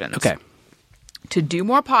resolutions. Okay. To do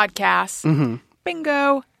more podcasts.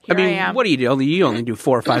 Bingo. Here I am. what do? You only do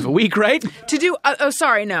 4 or 5 a week, right? To do,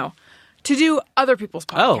 no. to do other people's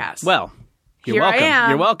Oh, podcasts. well, you're Here welcome. I am.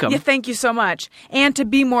 You're welcome. Yeah, thank you so much. And to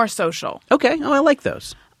be more social. Okay. Oh, I like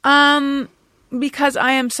those. Because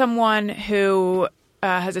I am someone who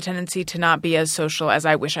has a tendency to not be as social as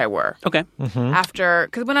I wish I were. Okay.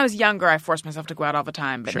 Because when I was younger, I forced myself to go out all the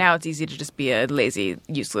time. But now it's easy to just be a lazy,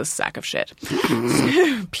 useless sack of shit.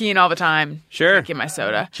 Peeing all the time. Sure. Drinking my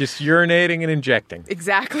soda. Just urinating and injecting.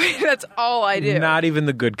 Exactly. That's all I do. Not even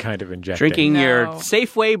the good kind of injecting. Drinking your No.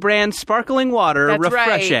 Safeway brand sparkling water, That's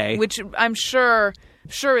Refresh. right. Which I'm sure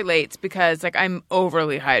relates because like I'm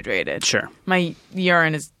overly hydrated. Sure. My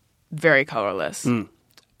urine is very colorless.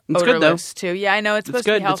 It's good, though. Odorless, too. Yeah, I know it's supposed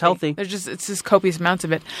to good. be healthy. It's healthy. It's just copious amounts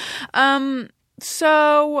of it.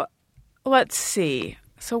 So let's see.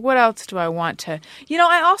 So what else do I want to?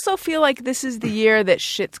 I also feel like this is the year that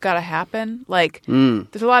shit's got to happen. Like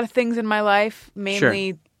there's a lot of things in my life,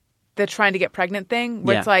 mainly the trying to get pregnant thing,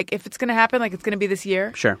 where Yeah. it's like if it's going to happen, like it's going to be this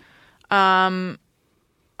year. Sure.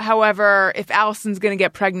 However, if Allison's going to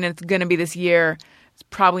get pregnant, it's going to be this year. It's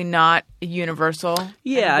probably not universal.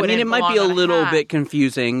 Yeah, I mean, it might be a belong on little hat. bit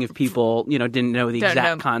confusing if people, didn't know the Don't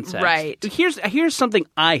exact know. concept. Right. Here's something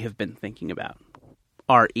I have been thinking about.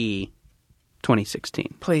 RE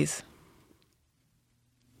 2016. Please.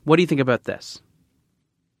 What do you think about this?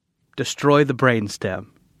 Destroy the brainstem.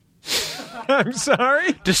 I'm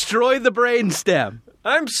sorry? Destroy the brainstem.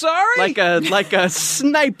 I'm sorry? Like a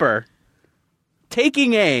sniper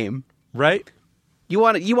taking aim. Right? You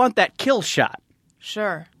want that kill shot.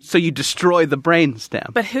 Sure. So you destroy the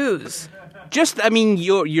brainstem. But whose? Just, I mean,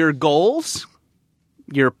 your goals,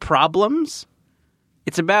 your problems.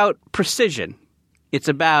 It's about precision. It's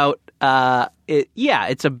about,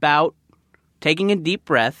 it's about taking a deep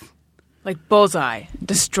breath. Like bullseye.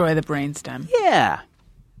 Destroy the brainstem. Yeah.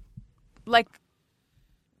 Like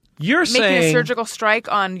You're making saying, a surgical strike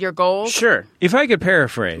on your goals. Sure. if I could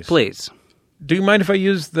paraphrase, Please. do you mind if I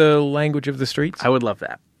use the language of the streets? I would love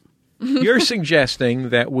that. You're suggesting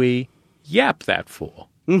that we yap that fool.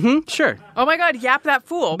 Mm-hmm. Sure. Oh my God, yap that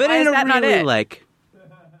fool. But Why in is a that not really, it? like,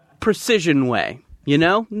 precision way,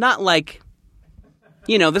 Not like,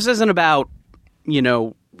 this isn't about,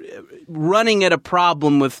 running at a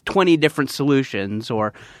problem with 20 different solutions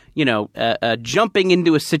or, jumping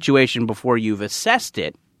into a situation before you've assessed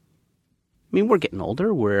it. I mean, we're getting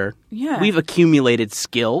older. We've accumulated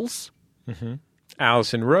skills.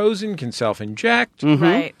 Allison Rosen can self-inject.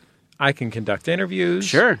 Right. I can conduct interviews.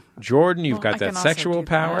 Sure. Jordan, you've Well, got I that can also sexual do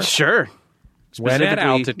power. that. Sure. When at Specifically-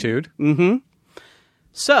 altitude.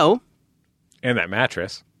 So, And that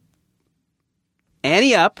mattress.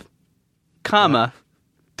 Annie up, comma,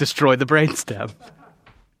 destroy the brainstem.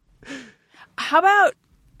 How about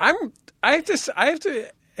I have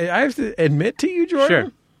to admit to you, Jordan.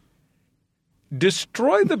 Sure.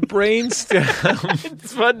 Destroy the brainstem.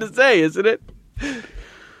 It's fun to say, isn't it?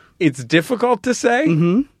 It's difficult to say.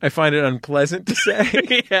 I find it unpleasant to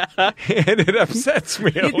say. Yeah. And it upsets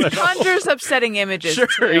me a it little. conjures upsetting images Sure,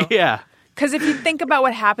 too? yeah. Because if you think about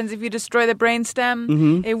what happens if you destroy the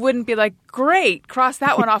brainstem, it wouldn't be like, great, cross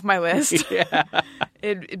that one off my list. Yeah.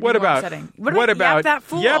 It'd be What more about upsetting. what about yap that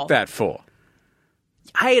fool? Yap that fool?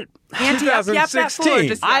 Anti-yap that fool or 2016.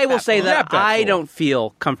 just yap I will that say fool? that Yap that I fool. don't feel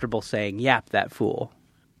comfortable saying yap that fool.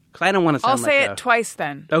 Because I don't want to sound I'll say like it twice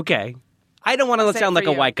then. Okay. I don't want to say sound it like for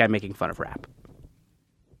a you. white guy making fun of rap.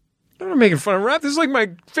 I'm not making fun of rap. This is like my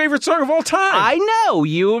favorite song of all time. I know.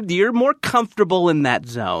 You're more comfortable in that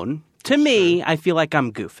zone. To me, I feel like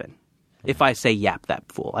I'm goofing. If I say yap that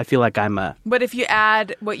fool, I feel like I'm a... But if you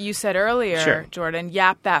add what you said earlier, Sure. Jordan,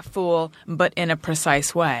 yap that fool, but in a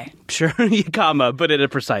precise way. Sure, comma, but in a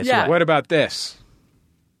precise Yeah. way. What about this?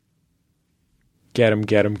 Get him,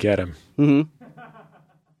 get him, get him.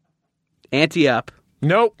 Ante up.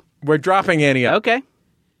 Nope. We're dropping Annie up. Okay.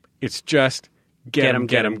 It's just get him,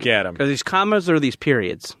 get him, get him. Because these commas or these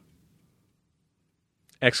periods.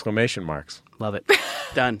 Exclamation marks. Love it.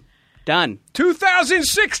 Done.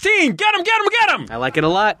 2016! Get him, get him, get him! I like it a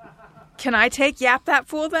lot. Can I take yap that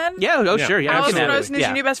fool then? Yeah, Yeah. sure. Yeah, Allison absolutely. Rosen is Yeah.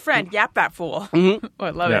 your new best friend. Yap that fool. Oh, I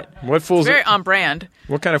love Yeah. it. What fools? Very on brand.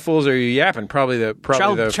 What kind of fools are you yapping? Probably the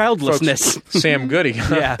Childlessness. folks- Sam Goody.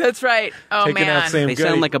 Yeah. That's right. Oh, Taking out man. Sam They Goody.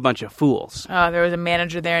 sound like a bunch of fools. There was a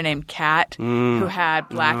manager there named Kat who had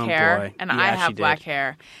black Oh, hair, boy. and Yeah, I she have did. black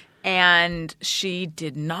hair. And she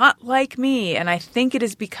did not like me, and I think it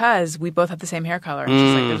is because we both have the same hair color. And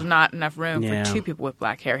she's like, there's not enough room Yeah. for two people with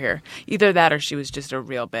black hair here. Either that or she was just a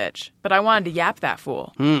real bitch. But I wanted to yap that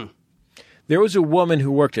fool. There was a woman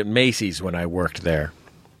who worked at Macy's when I worked there.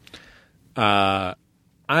 I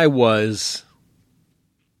was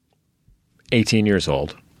 18 years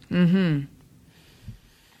old. Mm-hmm.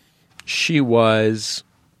 She was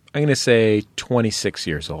I'm going to say 26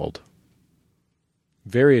 years old.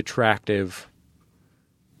 Very attractive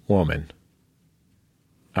woman.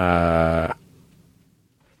 I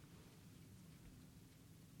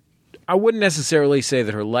wouldn't necessarily say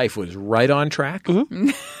that her life was right on track,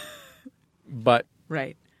 but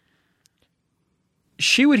Right.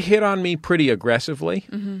 she would hit on me pretty aggressively.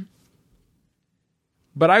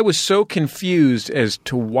 But I was so confused as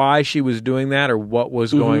to why she was doing that or what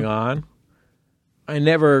was going on. I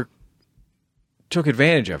never took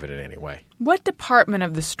advantage of it in any way. What department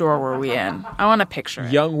of the store were we in? I want to picture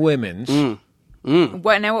it. Young women's.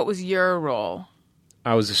 What was your role?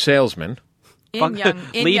 I was a salesman. In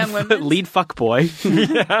Young Women? Lead fuck boy.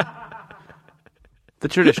 The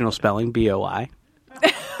traditional spelling, B-O-I.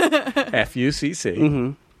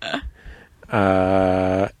 F-U-C-C.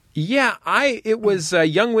 It was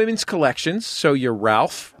Young Women's Collections. So your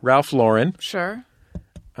Ralph Lauren, Sure.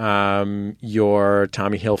 your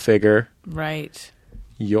Tommy Hilfiger, Right.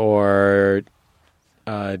 your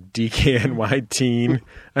DKNY Teen.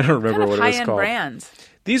 I don't remember what it was high-end called. brands.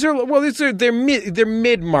 These are they're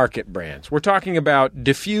mid-market brands. We're talking about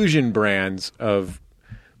diffusion brands of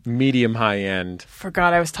medium high end.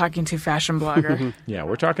 Forgot I was talking to fashion blogger. Yeah,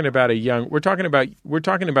 we're talking about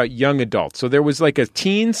young adults. So there was like a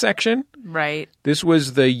teen section. Right. This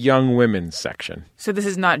was the young women's section. So this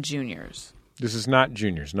is not juniors. This is not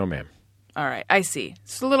juniors, no ma'am. All right, I see.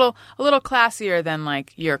 It's a little classier than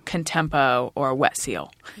like your Contempo or Wet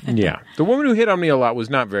Seal. Yeah. The woman who hit on me a lot was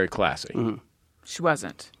not very classy. She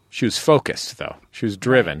wasn't. She was focused though. She was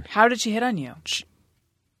driven. How did she hit on you?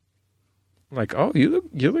 Like, "Oh, you're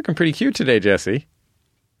looking pretty cute today, Jesse."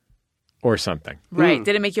 Or something. Right.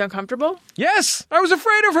 Did it make you uncomfortable? Yes, I was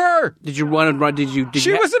afraid of her. Did you want to run?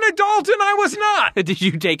 She was an adult and I was not. Did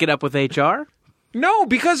you take it up with HR? No,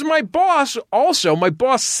 because my boss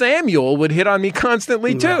Samuel would hit on me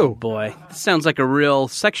constantly too. Oh, boy. This sounds like a real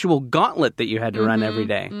sexual gauntlet that you had to run every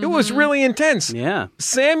day. It was really intense. Yeah.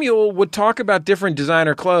 Samuel would talk about different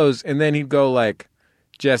designer clothes and then he'd go like,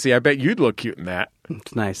 "Jesse, I bet you'd look cute in that."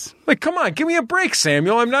 It's nice. Like, come on, give me a break,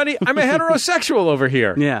 Samuel. I'm a heterosexual over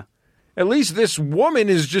here. Yeah. At least this woman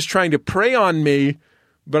is just trying to prey on me,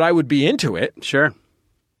 but I would be into it. Sure.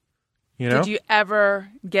 You know? Did you ever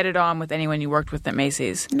get it on with anyone you worked with at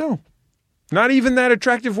Macy's? No. Not even that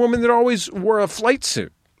attractive woman that always wore a flight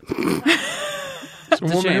suit. It's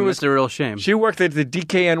a shame. It's a real shame. She worked at the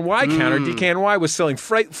DKNY counter. DKNY was selling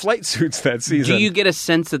flight suits that season. Do you get a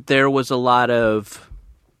sense that there was a lot of,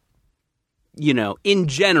 in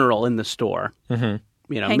general in the store,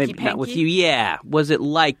 maybe not with you, yeah. Was it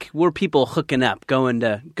like, were people hooking up, going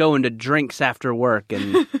to drinks after work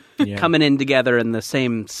and coming in together in the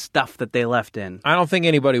same stuff that they left in? I don't think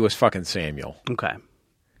anybody was fucking Samuel. Okay.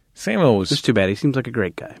 Samuel was. It's too bad. He seems like a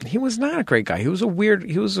great guy. He was not a great guy. He was a weird.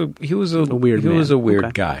 He was a weird.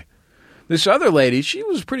 Okay. Guy. This other lady, she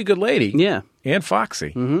was a pretty good lady. Yeah. And foxy.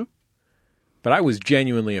 Mm-hmm. But I was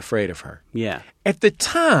genuinely afraid of her. Yeah. At the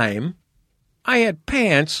time, I had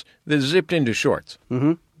pants that zipped into shorts.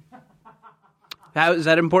 Mm-hmm. How is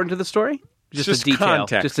that important to the story? Just a detail.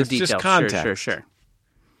 Context. Just a It's detail. just context. Sure.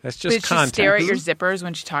 That's just Did context. she stare at your zippers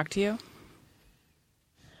when she talked to you?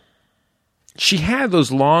 She had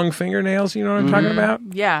those long fingernails, you know what I'm talking about?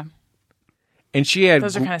 Yeah. And she had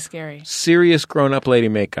Those are kind of scary. serious grown-up lady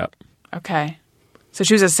makeup. Okay. So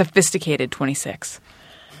she was a sophisticated 26.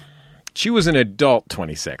 She was an adult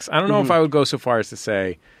 26. I don't know if I would go so far as to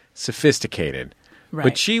say sophisticated. Right.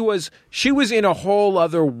 But she was in a whole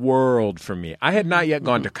other world for me. I had not yet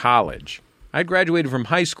gone to college. I had graduated from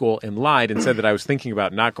high school and lied and said that I was thinking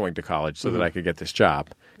about not going to college so that I could get this job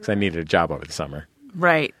because I needed a job over the summer.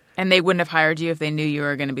 Right. And they wouldn't have hired you if they knew you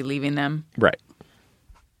were going to be leaving them. Right.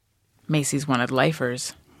 Macy's wanted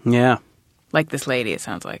lifers. Yeah. Like this lady, it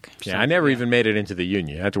sounds like. Yeah, I never even made it into the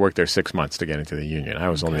union. I had to work there 6 months to get into the union. I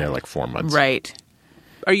was only there like 4 months. Right.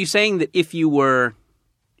 Are you saying that if you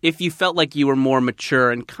felt like you were more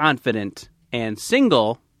mature and confident and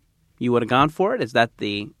single, you would have gone for it? Is that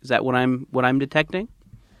what I'm detecting?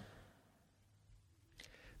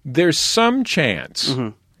 There's some chance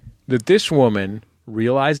that this woman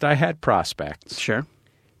realized I had prospects Sure.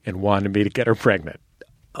 and wanted me to get her pregnant.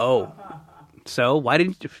 Oh. So why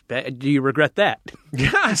didn't you? Do you regret that?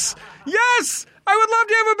 Yes! Yes! I would love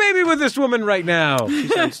to have a baby with this woman right now. She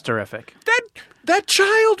sounds terrific. That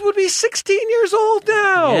child would be 16 years old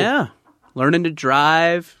now. Yeah. Learning to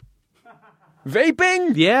drive.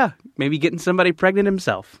 Vaping. Yeah. Maybe getting somebody pregnant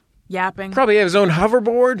himself. Yapping. Probably have his own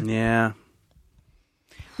hoverboard. Yeah.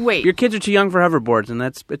 Wait. Your kids are too young for hoverboards, and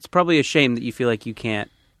it's probably a shame that you feel like you can't,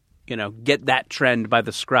 get that trend by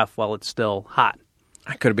the scruff while it's still hot.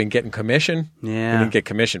 I could have been getting commission. Yeah. I didn't get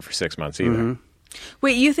commission for 6 months either.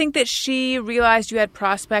 Wait, you think that she realized you had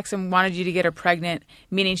prospects and wanted you to get her pregnant,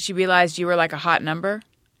 meaning she realized you were like a hot number?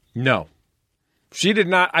 No. She did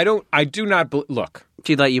not. I do not. Look,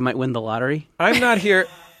 She thought you might win the lottery? I'm not here.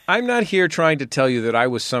 I'm not here trying to tell you that I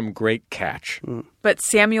was some great catch. But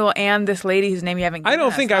Samuel and this lady whose name you haven't given I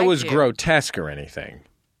don't us think I liked was you. grotesque or anything.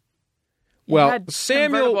 You Well, had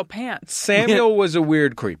Samuel convertible pants. Samuel was a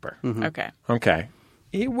weird creeper. Okay. Okay.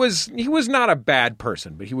 He was not a bad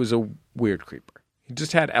person, but he was a weird creeper. He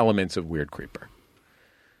just had elements of weird creeper.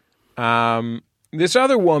 This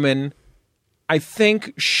other woman, I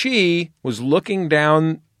think she was looking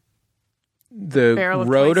down the Barrel of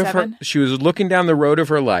road of her. 27? She was looking down the road of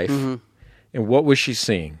her life, and what was she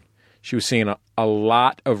seeing? She was seeing a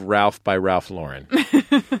lot of Ralph by Ralph Lauren.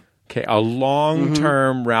 Okay, a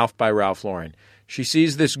long-term Ralph by Ralph Lauren. She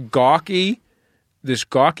sees this gawky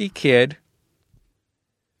kid.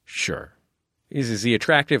 Sure. Is he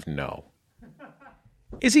attractive? No.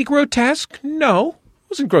 Is he grotesque? No.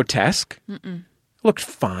 Wasn't grotesque. Looked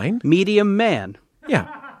fine. Medium man. Yeah.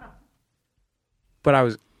 But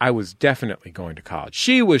I was definitely going to college.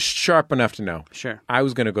 She was sharp enough to know. Sure. I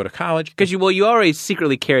was going to go to college. Because you already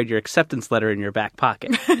secretly carried your acceptance letter in your back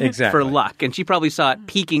pocket. Exactly. For luck. And she probably saw it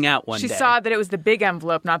peeking out one She day. saw that it was the big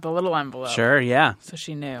envelope, not the little envelope. Sure, yeah. So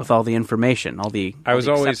she knew. With all the information, all the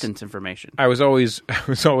acceptance information. I was always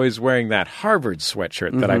wearing that Harvard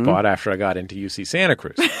sweatshirt that I bought after I got into UC Santa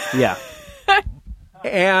Cruz. Yeah.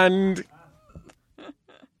 And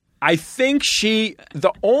I think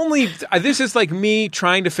this is like me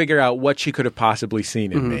trying to figure out what she could have possibly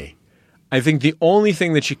seen in me. I think the only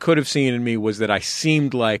thing that she could have seen in me was that I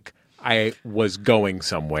seemed like I was going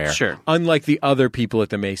somewhere. Sure. Unlike the other people at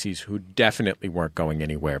the Macy's who definitely weren't going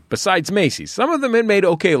anywhere besides Macy's. Some of them had made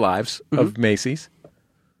okay lives of Macy's.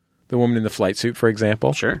 The woman in the flight suit, for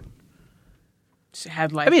example. Sure. She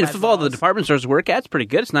had life. I mean, if all the department stores work at, it's pretty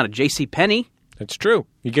good. It's not a J.C. Penney. That's true.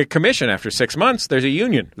 You get commission after 6 months. There's a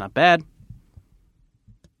union. Not bad.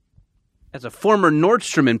 As a former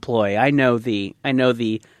Nordstrom employee, I know the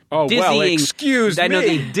Oh, dizzying, well, excuse I know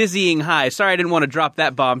me. the dizzying high. Sorry, I didn't want to drop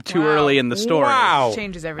that bomb too early in the story. Wow.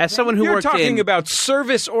 changes everything. As someone who You're worked talking in about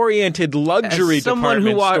service-oriented luxury As someone who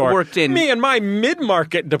department store. worked in- Me and my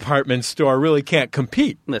mid-market department store really can't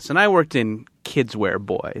compete. Listen, I worked in kids wear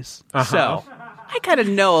boys. So I kind of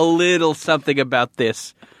know a little something about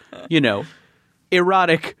this,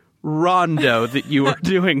 erotic rondo that you were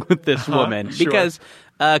doing with this woman. sure. Because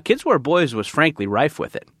kids wear boys was frankly rife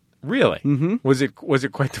with it. Really? Mm-hmm. Was it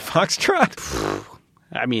quite the foxtrot?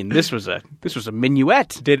 I mean, this was a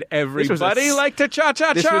minuet. Did everybody like to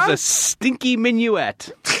cha-cha-cha? This was a stinky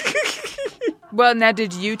minuet. Well, now,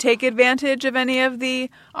 did you take advantage of any of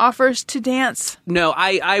the offers to dance? No,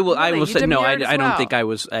 I will you say no. I demurred as don't well. think I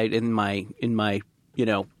was in my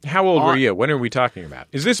How old were you? When are we talking about?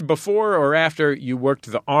 Is this before or after you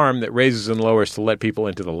worked the arm that raises and lowers to let people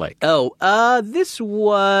into the lake? Oh, this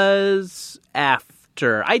was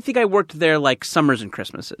after. I think I worked there like summers and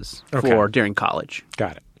Christmases during college.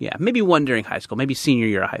 Got it. Yeah, maybe one during high school, maybe senior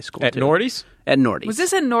year of high school. At too. Nordy's? At Nordy's. Was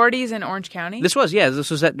this at Nordy's in Orange County? This was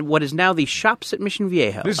at what is now the Shops at Mission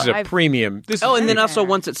Viejo. This is a premium. and then also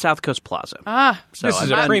once at South Coast Plaza. This is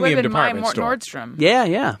a I've premium live in my department store. Nordstrom.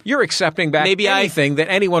 Yeah. You're accepting back Maybe anything that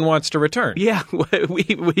anyone wants to return. Yeah,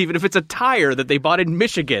 even if it's a tire that they bought in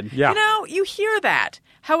Michigan. Yeah. You hear that.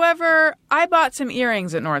 However, I bought some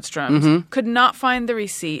earrings at Nordstrom's. Could not find the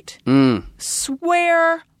receipt.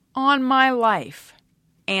 Swear on my life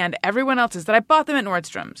and everyone else's that I bought them at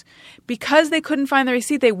Nordstrom's. Because they couldn't find the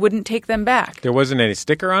receipt, they wouldn't take them back. There wasn't any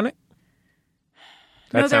sticker on it?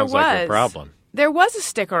 That No, there sounds like a was. problem. There was a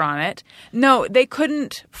sticker on it. No, they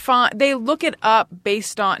couldn't find. They look it up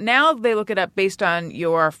based on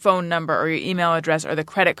your phone number or your email address or the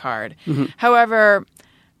credit card. However,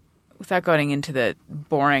 without going into the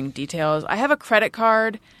boring details, I have a credit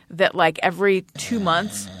card that like every 2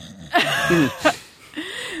 months.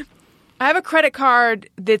 I have a credit card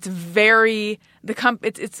that's very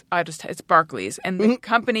it's Barclays, and the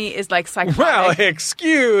company is like psychotic. Well,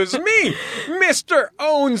 excuse me. Mr.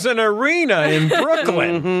 owns an arena in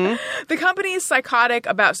Brooklyn. The company is psychotic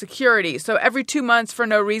about security. So every 2 months, for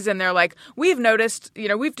no reason, they're like, we've noticed,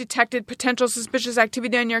 we've detected potential suspicious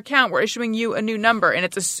activity on your account. We're issuing you a new number. And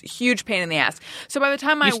it's a huge pain in the ass. So by the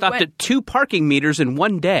time You stopped at 2 parking meters in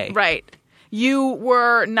one day. Right. You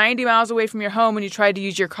were 90 miles away from your home when you tried to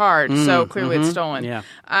use your card. So clearly it's stolen.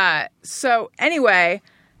 Yeah. So anyway,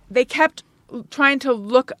 they kept trying to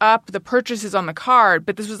look up the purchases on the card,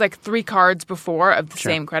 but this was like 3 cards before of the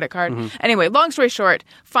same credit card. Anyway, long story short,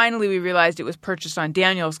 finally we realized it was purchased on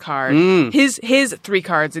Daniel's card, his 3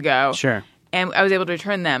 cards ago. Sure. And I was able to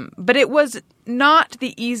return them. But it was not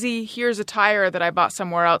the easy, here's a tire that I bought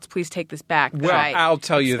somewhere else, please take this back. Well, I'll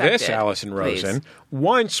tell you this, Allison Rosen.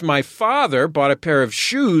 Once my father bought a pair of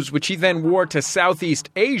shoes, which he then wore to Southeast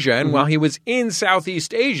Asia. And while he was in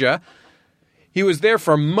Southeast Asia, he was there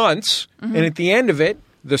for months. And at the end of it,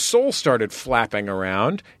 the sole started flapping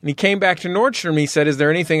around. And he came back to Nordstrom. He said, is there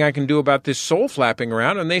anything I can do about this sole flapping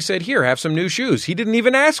around? And they said, here, have some new shoes. He didn't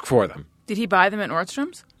even ask for them. Did he buy them at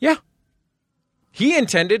Nordstrom's? Yeah. He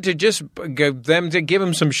intended to just give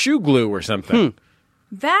him some shoe glue or something.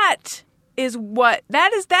 That is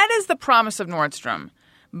the promise of Nordstrom.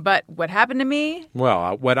 But what happened to me?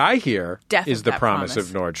 Well, what I hear Death is of the that promise of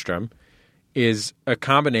Nordstrom is a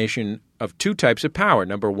combination of 2 types of power.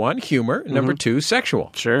 Number 1, humor. And number 2,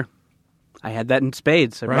 sexual. Sure. I had that in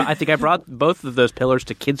spades. Right. I think I brought both of those pillars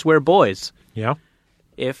to Kids Wear Boys. Yeah.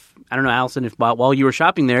 If, I don't know, Allison, if while you were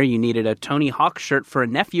shopping there, you needed a Tony Hawk shirt for a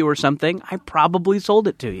nephew or something, I probably sold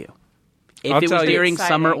it to you. If it was during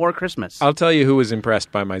summer or Christmas. I'll tell you who was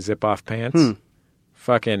impressed by my zip-off pants.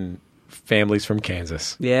 Fucking families from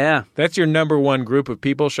Kansas. Yeah. That's your number 1 group of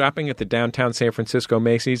people shopping at the downtown San Francisco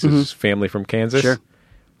Macy's is family from Kansas. Sure.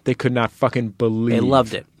 They could not fucking believe. They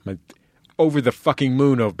loved it. Over the fucking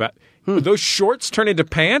moon. Those shorts turn into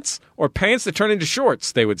pants or pants that turn into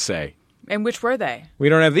shorts, they would say. And which were they? We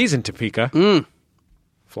don't have these in Topeka.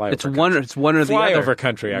 Flyover It's country. one or the other. Flyover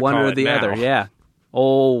country, one call or it the now. other, yeah.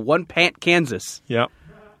 Oh, one pant Kansas. Yep.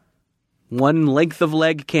 One length of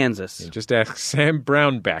leg Kansas. Just ask Sam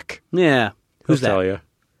Brownback. Yeah. Who's He'll that? tell you.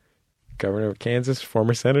 Governor of Kansas,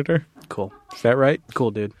 former senator. Cool. Is that right?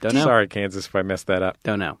 Cool, dude. Don't know. Sorry, Kansas, if I messed that up.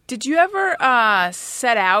 Don't know. Did you ever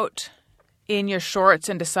set out in your shorts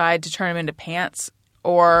and decide to turn them into pants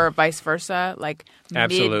or vice versa, like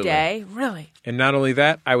Absolutely. midday? Really? And not only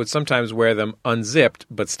that, I would sometimes wear them unzipped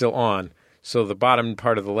but still on, so the bottom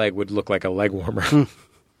part of the leg would look like a leg warmer.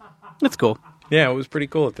 That's cool. Yeah, it was pretty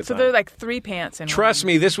cool at the So time. they're like 3 pants in Trust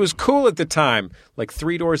me, this was cool at the time, like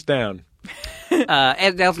 3 doors down.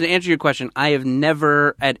 And Allison, to answer your question, I have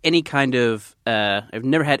never had any kind of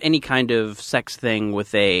sex thing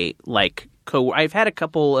with a I've had a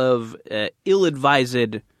couple of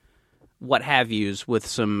ill-advised what have yous with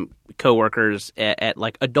some coworkers at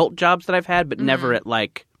like adult jobs that I've had, but never at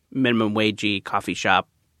like minimum wagey coffee shop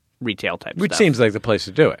retail type Which stuff. seems like the place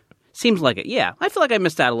to do it. Seems like it, yeah. I feel like I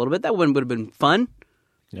missed out a little bit. That one would have been fun.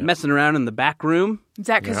 Yeah. Messing around in the back room. Is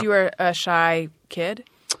that because you were a shy kid?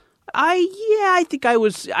 I think I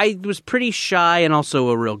was pretty shy and also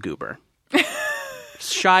a real goober.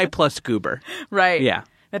 Shy plus goober. Right. Yeah.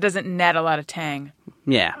 That doesn't net a lot of tang.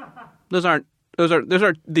 Yeah. Those are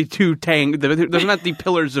the 2 tang. Those are not the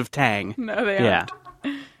pillars of tang. No, they Yeah.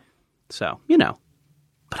 aren't. So,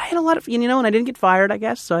 but I had a lot of, and I didn't get fired, I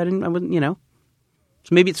guess. So I wasn't, So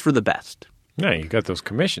maybe it's for the best. Yeah, you got those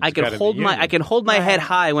commissions. I can hold my head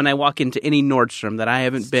high when I walk into any Nordstrom that I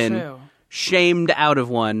haven't been True. shamed out of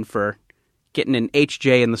one for getting an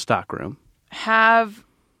HJ in the stockroom. Have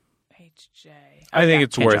HJ. I think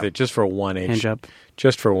it's Hand worth job. it just for one Hand job.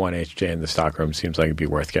 Just for one HJ in the stockroom seems like it'd be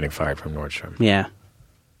worth getting fired from Nordstrom. Yeah.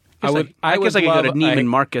 I guess I could go to Neiman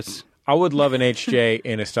Marcus. I would love an HJ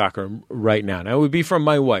in a stockroom right now. Now, it would be from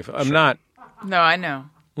my wife. I'm not. No, I know.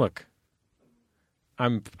 Look,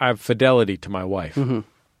 I have fidelity to my wife. Mm-hmm.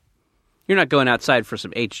 You're not going outside for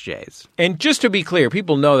some HJs. And just to be clear,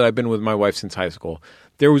 people know that I've been with my wife since high school.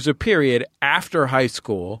 There was a period after high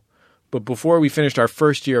school, but before we finished our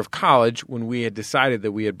first year of college, when we had decided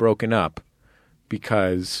that we had broken up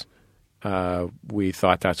because we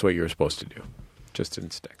thought that's what you were supposed to do. Just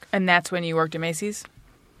didn't stick. And that's when you worked at Macy's?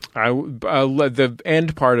 The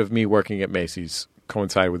end part of me working at Macy's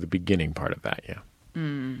coincided with the beginning part of that, yeah.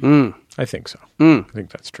 I think so. I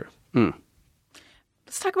think that's true.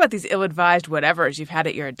 Let's talk about these ill-advised whatevers you've had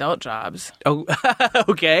at your adult jobs. Oh,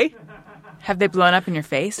 okay. Have they blown up in your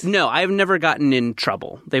face? No, I've never gotten in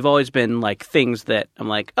trouble. They've always been like things that I'm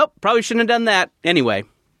like, oh, probably shouldn't have done that anyway.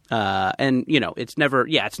 And it's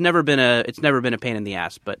never been a pain in the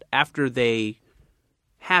ass. But after they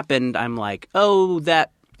happened, I'm like, oh,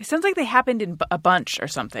 that. It sounds like they happened in a bunch or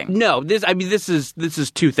something. No, this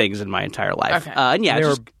is 2 things in my entire life. Okay. And yeah, They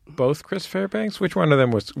were just both Chris Fairbanks? Which one of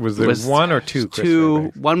them was there one or 2 Chris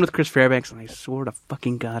Fairbanks? One with Chris Fairbanks, and I swore to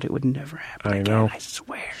fucking God it would never happen I again. know. I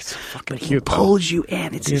swear. Fucking But he cute, though. pulls you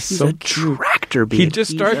in. He's so a cute. tractor beam. He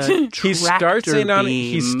just starts in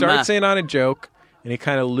on a joke, and he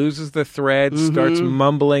kind of loses the thread, starts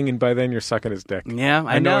mumbling, and by then you're sucking his dick. Yeah,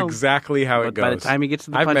 I know know exactly how it goes. By the time he gets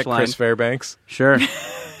to the I've met punchline. Chris Fairbanks, Sure.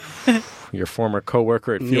 your former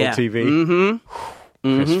coworker at Fuel Yeah. TV.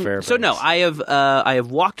 Mm-hmm. Chris Fairbanks. So no, I have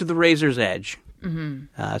walked the razor's edge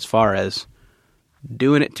as far as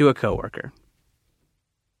doing it to a coworker.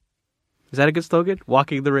 Is that a good slogan?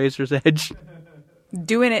 Walking the razor's edge,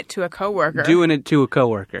 Doing it to a coworker. doing it to a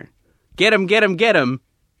coworker. Get him, get him, get him.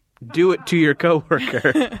 Do it to your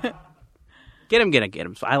coworker. Get him, get him, get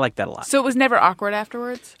him. So I like that a lot. So it was never awkward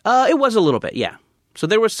afterwards? It was a little bit, yeah. So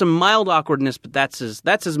there was some mild awkwardness, but that's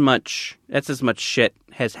as much shit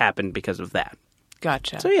has happened because of that.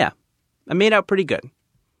 Gotcha. So yeah, I made out pretty good.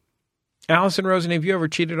 Allison Rosen, have you ever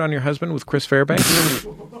cheated on your husband with Chris Fairbanks?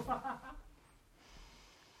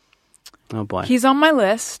 Oh boy. He's on my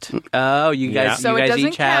list. Oh, you guys. So you it guys doesn't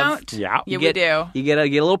each have. count. Yeah. Yeah, You get, we do. You get a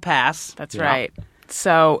little pass. That's right.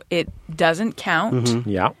 So it doesn't count.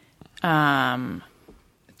 Yeah.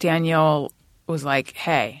 Daniel was like,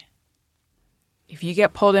 hey, if you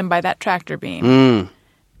get pulled in by that tractor beam,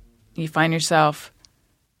 you find yourself,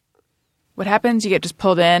 what happens? You get just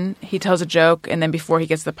pulled in, he tells a joke, and then before he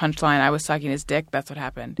gets to the punchline, I was sucking his dick. That's what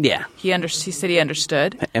happened. Yeah. He said he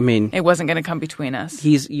understood. I mean, It wasn't going to come between us.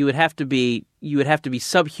 you would have to be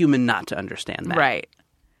subhuman not to understand that. Right.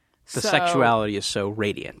 The So- sexuality is so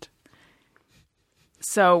radiant.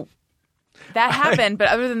 So that happened, but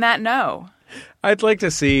other than that, no. I'd like to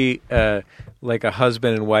see like a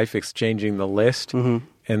husband and wife exchanging the list, and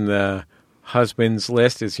the husband's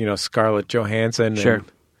list is, Scarlett Johansson. Sure.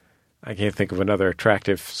 And I can't think of another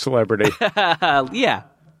attractive celebrity. Yeah.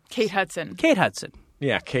 Kate Hudson. Kate Hudson.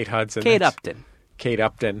 Yeah, Kate Hudson. Kate That's Upton. Kate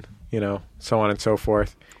Upton, so on and so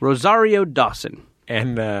forth. Rosario Dawson.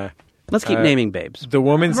 And Let's keep naming babes. the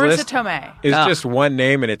woman's Marissa list Tomei. is Oh. just one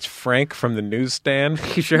name, and it's Frank from the newsstand.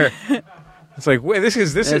 Sure. It's like, wait, this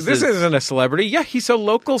isn't a celebrity. Yeah, he's a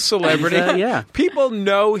local celebrity. yeah. People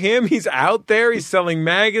know him. He's out there. He's selling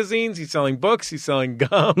magazines. He's selling books. He's selling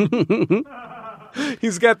gum.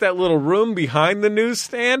 He's got that little room behind the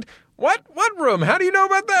newsstand. What room? How do you know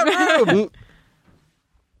about that room?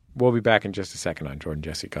 We'll be back in just a second on Jordan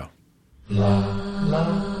Jesse Go.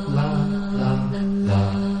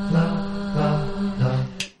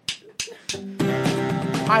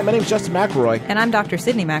 Hi, my name's Justin McElroy. And I'm Dr.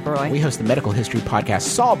 Sydney McElroy. We host the medical history podcast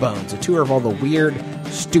Sawbones, a tour of all the weird,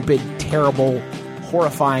 stupid, terrible,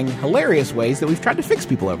 horrifying, hilarious ways that we've tried to fix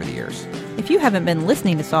people over the years. If you haven't been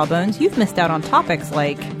listening to Sawbones, you've missed out on topics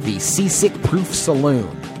like The Seasick-Proof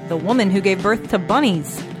Saloon, the woman who gave birth to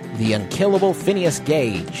bunnies, The Unkillable Phineas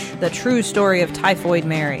Gage, the true story of Typhoid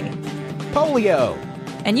Mary. Polio,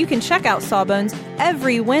 And you can check out Sawbones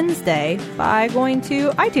every Wednesday by going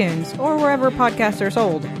to iTunes or wherever podcasts are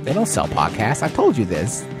sold They don't sell podcasts. I told you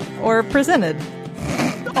this. or presented.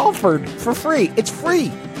 Offered for free. It's free.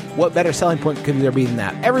 What better selling point could there be than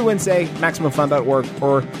that? Every Wednesday, MaximumFun.org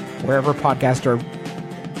or wherever podcasts are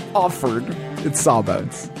offered. It's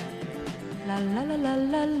Sawbones. La la la la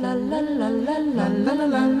la la la la la la la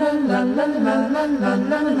la.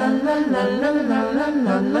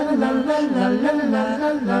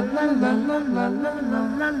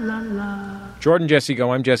 Jordan Jesse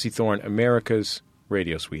Go. I'm Jesse Thorne, America's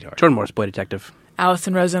radio sweetheart. Jordan Morris, boy detective.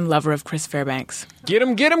 Allison Rosen, lover of Chris Fairbanks. Get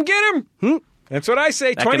him, get him, get him. That's what I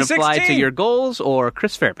say. That can 2016. apply to your goals or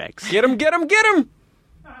Chris Fairbanks. Get him, get him, get him.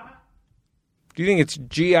 Do you think it's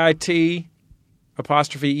GIT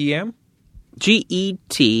apostrophe EM?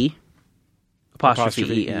 GET apostrophe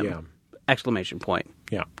Apostrophe EM. EM. Exclamation point.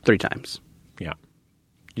 Yeah, 3 times. yeah.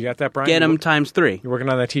 You got that, Brian? Get them times 3. You're working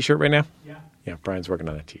on that T-shirt right now? Yeah. Yeah, Brian's working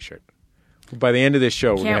on that T-shirt. By the end of this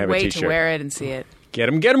show, we're going to Can't have a wait T-shirt. to wear it and see it. Get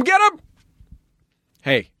him, get him, get him!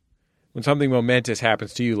 Hey, when something momentous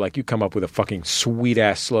happens to you, like you come up with a fucking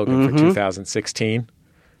sweet-ass slogan for 2016,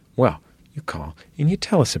 well, you call and you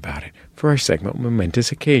tell us about it for our segment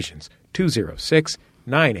Momentous Occasions.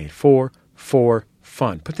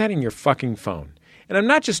 206-984-4FUN. Put that in your fucking phone. And I'm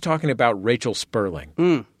not just talking about Rachel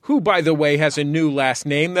Sperling, who, by the way, has a new last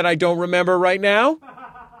name that I don't remember right now.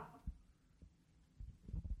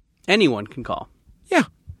 Anyone can call. Yeah,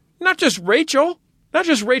 not just Rachel, not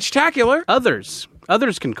just Rach-tacular. Others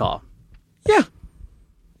can call. Yeah.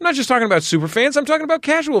 I'm not just talking about super fans. I'm talking about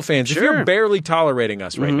casual fans. If Sure. you're barely tolerating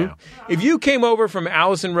us right now. If you came over from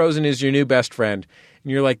Allison Rosen is your new best friend,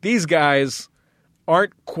 and you're like, these guys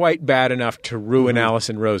aren't quite bad enough to ruin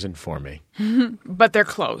Allison Rosen for me, But they're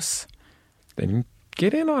close. then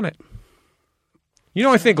get in on it.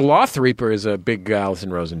 I think Loth Reaper is a big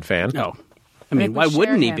Allison Rosen fan. No. I mean, Maybe why share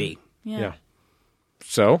wouldn't he him. be? Yeah.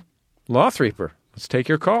 So, Loth Reaper, let's take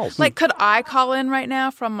your calls. Like, could I call in right now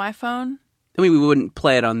from my phone? I mean, we wouldn't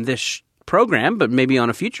play it on this program, but maybe on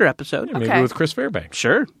a future episode. Maybe Okay. with Chris Fairbanks.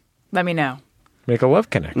 Sure. Let me know. Make a love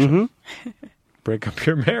connection. Break up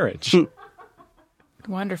your marriage.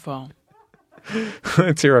 Wonderful.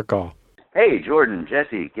 Let's hear a call. Hey, Jordan,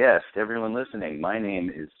 Jesse, guest, everyone listening. My name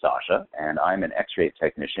is Sasha, and I'm an X-ray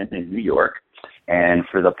technician in New York. And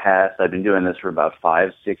for the past, I've been doing this for about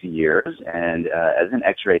 5-6 years. And as an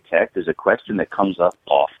X-ray tech, there's a question that comes up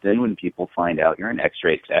often when people find out you're an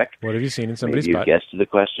X-ray tech. What have you seen in somebody's Maybe butt? you've guessed the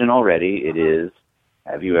question already. It is,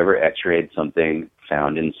 have you ever X-rayed something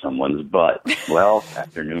found in someone's butt? Well,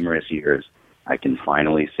 after numerous years, I can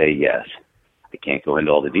finally say yes. I can't go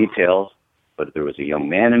into all the details, but there was a young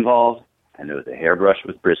man involved, and there was a hairbrush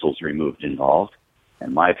with bristles removed involved,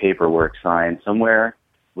 and my paperwork signed somewhere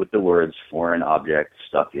with the words foreign object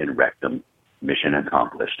stuck in rectum. Mission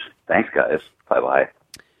accomplished. Thanks, guys. Bye-bye.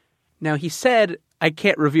 Now, he said, I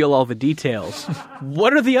can't reveal all the details.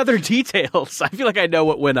 What are the other details? I feel like I know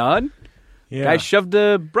what went on. Yeah. Guy shoved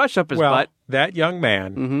a brush up his well, butt. that young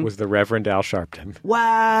man was the Reverend Al Sharpton.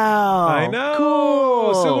 Wow. I know.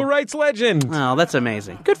 Cool. Civil rights legend. Oh, that's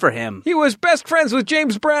amazing. Good for him. He was best friends with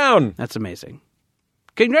James Brown. That's amazing.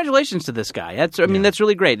 Congratulations to this guy. That's that's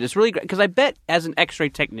really great. It's really great because I bet as an X-ray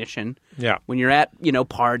technician, Yeah. when you're at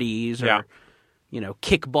parties or Yeah.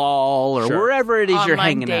 kickball or Sure. wherever it is you're Online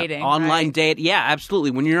hanging dating, out, online right? date, yeah,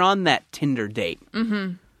 absolutely. When you're on that Tinder date,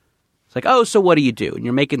 it's like, oh, so what do you do? And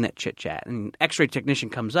you're making that chit chat, and X-ray technician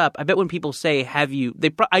comes up. I bet when people say, "Have you?"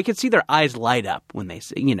 I could see their eyes light up when they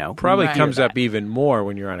say, Probably Right. comes up even more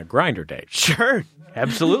when you're on a grinder date. Sure,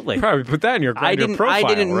 absolutely. Probably put that in your grinder profile.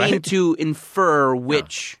 I didn't right? mean to infer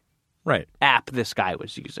which Right. app this guy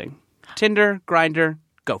was using. Tinder, Grindr,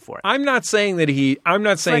 go for it. I'm not saying that I'm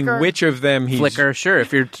not saying Flickr. which of them he's. Flickr, sure.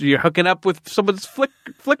 If you're hooking up with someone's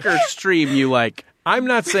Flickr stream, you like. I'm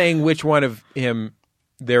not saying which one of him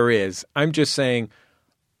there is. I'm just saying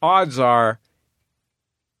odds are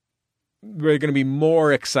we're going to be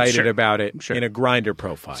more excited Sure. about it Sure. in a grinder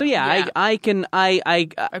profile. So yeah, Yeah. I can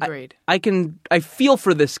Agreed. I feel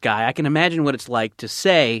for this guy. I can imagine what it's like to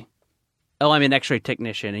say, "Oh, I'm an X-ray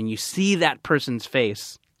technician," and you see that person's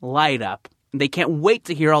face light up. And they can't wait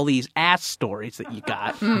to hear all these ass stories that you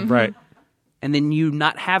got, Right. and then you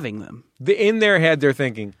not having them. In their head, they're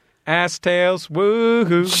thinking, ass tails,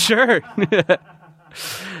 woohoo. Sure.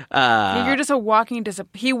 You're just a walking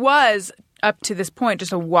He was, up to this point,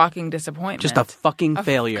 just a walking disappointment. Just a fucking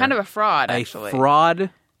failure. Kind of a fraud, a actually. fraud,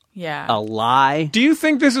 Yeah. a lie. Do you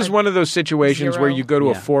think this is one of those situations Zero. where you go to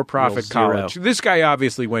a Yeah. for-profit Real zero. college? This guy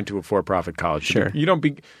obviously went to a for-profit college. Sure. You don't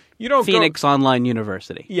go, Phoenix Online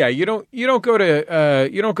University. yeah, you don't go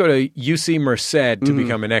to UC Merced to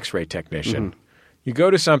become an X-ray technician. You go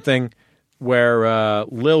to something where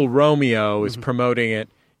Lil Romeo is promoting it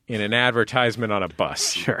in an advertisement on a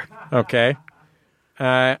bus. Sure. Okay,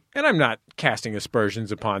 and I'm not casting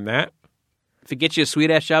aspersions upon that. If it gets you a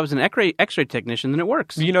sweet-ass job as an X-ray technician, then it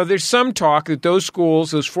works. There's some talk that those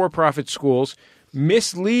schools, those for-profit schools,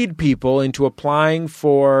 mislead people into applying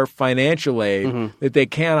for financial aid that they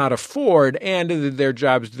cannot afford, and that their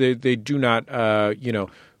jobs they do not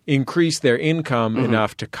increase their income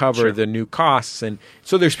enough to cover the new costs, and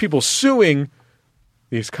so there's people suing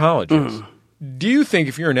these colleges. Do you think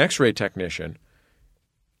if you're an X-ray technician,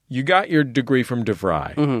 you got your degree from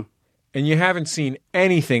DeVry, and you haven't seen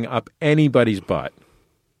anything up anybody's butt,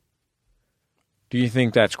 do you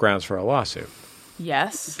think that's grounds for a lawsuit?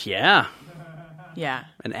 Yes. Yeah. Yeah.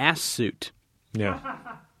 An ass suit. Yeah.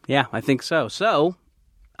 Yeah, I think so. So,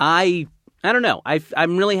 I don't know.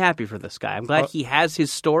 I'm really happy for this guy. I'm glad he has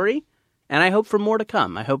his story, and I hope for more to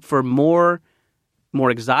come. I hope for more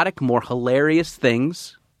exotic, more hilarious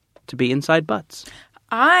things to be inside butts.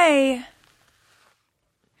 I'm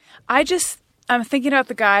thinking about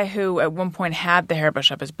the guy who at one point had the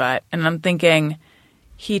hairbrush up his butt, and I'm thinking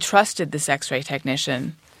he trusted this X-ray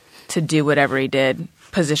technician to do whatever he did,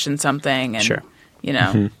 position something, and Sure.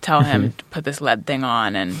 tell him to put this lead thing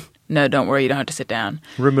on, and no, don't worry, you don't have to sit down.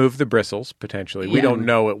 Remove the bristles, potentially. We Yeah. don't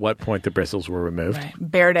know at what point the bristles were removed. Right.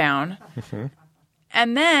 Bear down.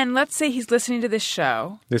 And then let's say he's listening to this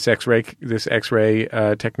show. This X-ray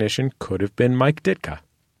technician could have been Mike Ditka.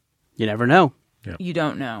 You never know. You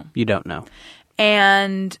don't know. You don't know.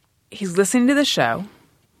 And he's listening to the show,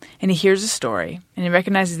 and he hears a story, and he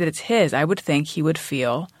recognizes that it's his. I would think he would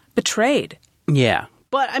feel betrayed. Yeah.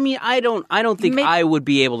 But I mean, I don't think Maybe- I would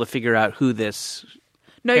be able to figure out who this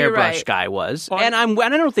No, you're hairbrush right. guy was. And I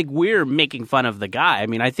don't think we're making fun of the guy. I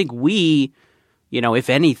mean, I think we, if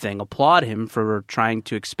anything, applaud him for trying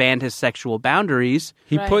to expand his sexual boundaries.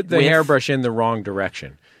 He Right. put the With- hairbrush in the wrong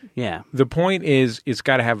direction. Yeah. The point is, it's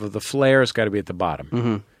got to have the flare. It's got to be at the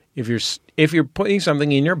bottom. If you're putting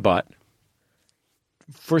something in your butt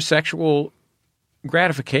for sexual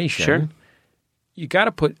gratification, Sure. you got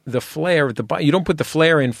to put the flare at the butt. You don't put the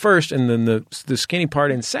flare in first and then the skinny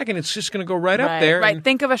part in second. It's just going to go right up there. Right. and-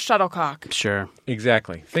 Think of a shuttlecock. Sure.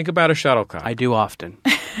 Exactly. Think about a shuttlecock. I do often.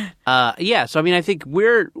 Yeah, so I mean, I think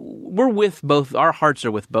we're with both. Our hearts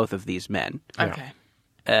are with both of these men. Okay.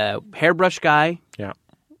 Hairbrush guy, Yeah.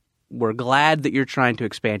 we're glad that you're trying to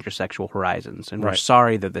expand your sexual horizons, and we're Right.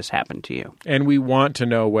 sorry that this happened to you. And we want to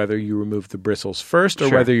know whether you remove the bristles first or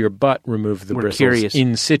Sure. whether your butt removed the We're bristles curious.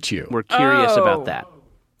 in situ. We're curious Oh. about that.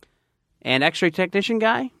 And X-ray technician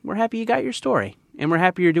guy, we're happy you got your story, and we're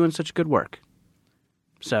happy you're doing such good work.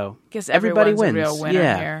 So Guess everybody everyone's wins. a real winner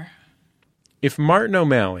yeah. here. If Martin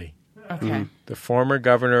O'Malley, Okay. the former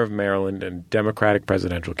governor of Maryland and Democratic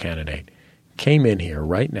presidential candidate, came in here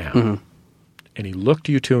right now and he looked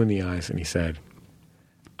you two in the eyes and he said,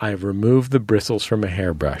 I have removed the bristles from a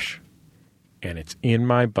hairbrush and it's in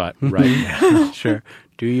my butt right now. Sure.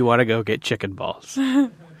 Do you want to go get chicken balls?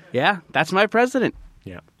 Yeah, that's my president.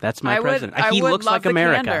 Yeah. That's my I would, president. I He would looks love like the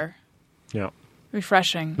America. candor. Yeah.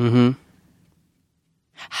 Refreshing. Mm-hmm.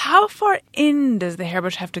 How far in does the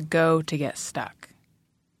hairbrush have to go to get stuck?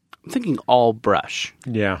 I'm thinking all brush.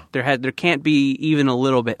 Yeah. There can't be even a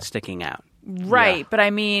little bit sticking out. Right, Yeah. but I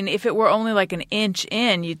mean, if it were only like an inch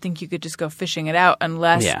in, you'd think you could just go fishing it out,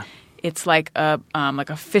 unless Yeah. it's like a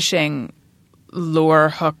fishing lure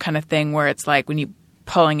hook kind of thing, where it's like when you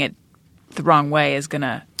pulling it the wrong way is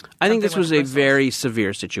gonna. I think this something with was a bristles. very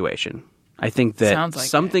severe situation. I think that Sounds like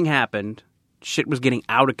something happened, shit was getting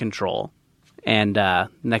out of control, and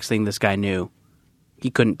next thing this guy knew, he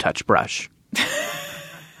couldn't touch brush.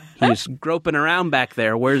 He was groping around back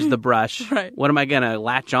there. Where's the brush? Right. What am I going to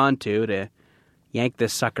latch onto to yank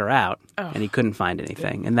this sucker out? And he couldn't find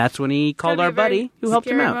anything. And that's when he called Gotta our be a very buddy who helped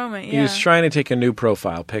him scary out. Moment, He yeah. was trying to take a new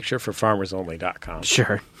profile picture for farmersonly.com.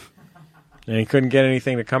 Sure. And he couldn't get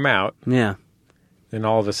anything to come out. Yeah. Then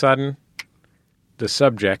all of a sudden, the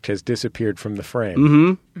subject has disappeared from the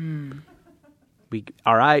frame.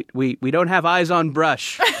 All right. We don't have eyes on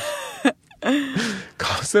brush.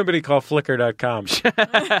 Somebody call Flickr.com. You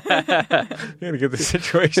gotta get the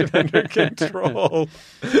situation under control.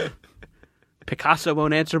 Picasso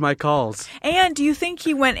won't answer my calls. And do you think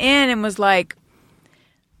he went in and was like,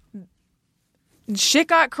 shit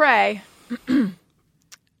got cray?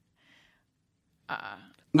 I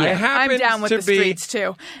I'm happen down with to the be, streets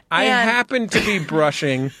too. I And- happen to be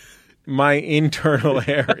brushing my internal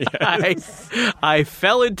area. I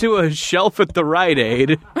fell into a shelf at the Rite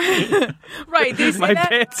Aid. Right, did he say My that?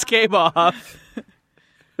 pants came off.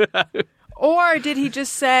 Or did he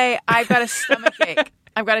just say, I've got a stomach ache?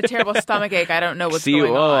 I've got a terrible stomach ache. I don't know what's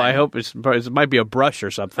going on. I hope it might be a brush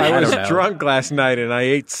or something. I was don't know. drunk last night and I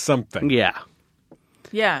ate something. Yeah.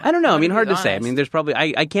 Yeah. I don't know. I mean, hard to Honest. say. I mean, there's probably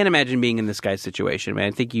I can't imagine being in this guy's situation. I mean,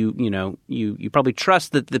 I think you probably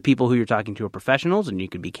trust that the people who you're talking to are professionals and you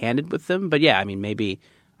can be candid with them. But yeah, I mean, maybe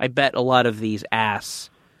I bet a lot of these ass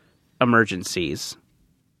emergencies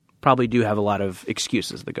probably do have a lot of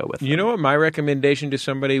excuses that go with them. You know what my recommendation to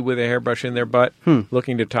somebody with a hairbrush in their butt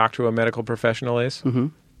looking to talk to a medical professional is? Mm-hmm.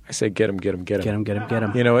 I say get him. Get him.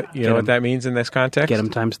 You know what that means in this context? Get him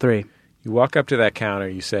times 3. You walk up to that counter,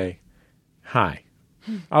 you say, hi.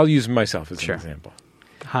 I'll use myself as an example.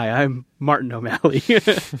 Hi, I'm Martin O'Malley.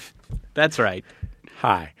 That's right.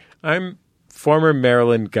 Hi, I'm former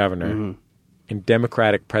Maryland governor and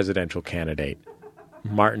Democratic presidential candidate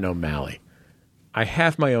Martin O'Malley. I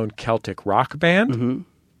have my own Celtic rock band,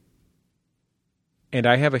 and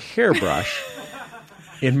I have a hairbrush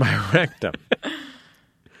in my rectum.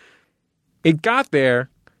 It got there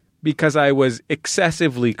because I was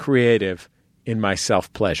excessively creative in my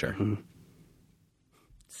self-pleasure.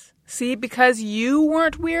 See, because you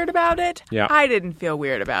weren't weird about it, Yeah. I didn't feel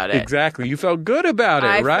weird about it. Exactly. You felt good about it,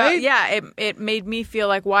 I right? felt, yeah, it made me feel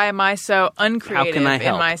like, why am I so uncreative How can I in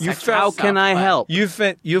help? my You sexual How can I self-love? help?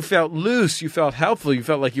 You felt loose. You felt helpful. You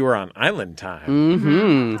felt like you were on island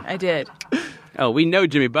time. I did. Oh, we know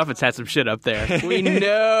Jimmy Buffett's had some shit up there. We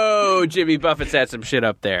know Jimmy Buffett's had some shit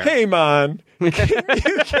up there. Hey, man. Can you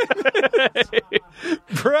get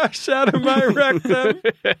brush out of my rectum?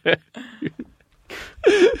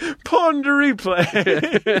 Ponder replay.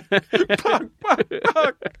 Puck, puck,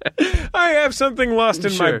 puck. I have something lost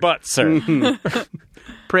in my Sure. butt, sir.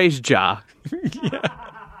 Praise Jah.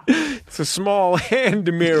 It's a small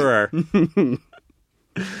hand mirror.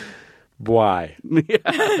 Why?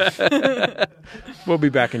 We'll be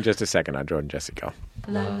back in just a second on Jordan Jesse Go.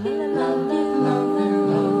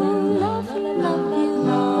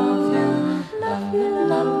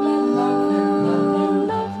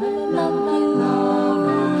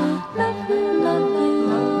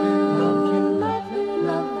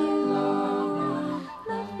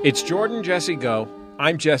 It's Jordan Jesse Go.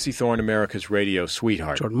 I'm Jesse Thorne, America's radio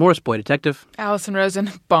sweetheart. Jordan Morris, boy detective. Allison Rosen,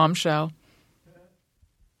 bombshell.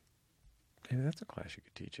 Maybe that's a class you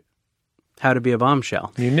could teach it. How to be a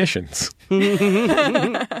bombshell. Munitions.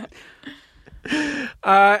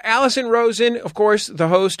 Allison Rosen, of course, the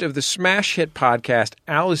host of the smash hit podcast.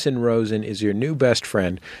 Allison Rosen is your new best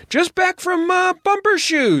friend. Just back from Bumper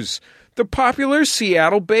Shoes, the popular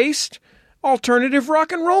Seattle-based alternative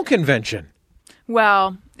rock and roll convention.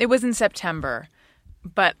 Well, it was in September,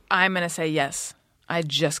 but I'm going to say yes. I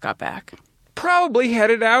just got back. Probably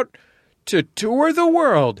headed out to tour the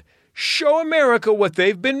world, show America what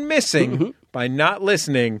they've been missing by not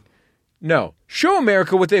listening. No, show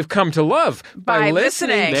America what they've come to love by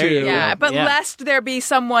listening There you to. go. Yeah, but Yeah. lest there be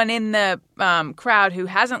someone in the crowd who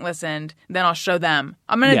hasn't listened, then I'll show them.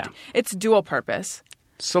 It's dual purpose.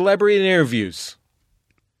 Celebrity interviews.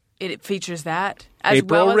 It features that as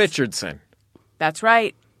April well as, Richardson That's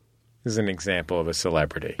right. is an example of a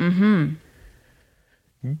celebrity. Mm-hmm.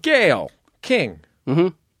 Gail King.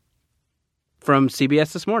 From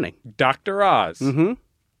CBS This Morning. Dr. Oz. Mm-hmm.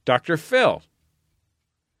 Dr. Phil.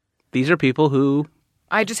 These are people who,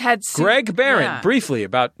 I just had Greg Barron, Yeah. briefly,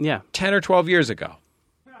 about yeah. 10 or 12 years ago.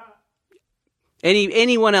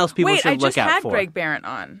 Anyone else people Wait, should I look just out had for. Greg Barron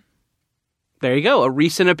on. There you go. A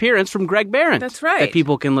recent appearance from Greg Barron. That's right. That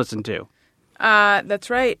people can listen to. That's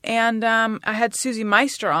right. And I had Susie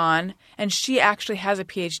Meister on, and she actually has a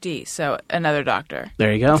PhD, so another doctor.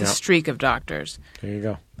 There you go. It's a streak of doctors. There you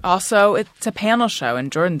go. Also, it's a panel show,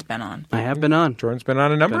 and Jordan's been on. I have been on. Jordan's been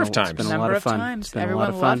on a number of It's times. been a Number lot of of fun. times. It's been Everyone a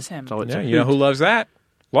lot of fun. loves him. So it's Yeah, a you know who hoot. loves that?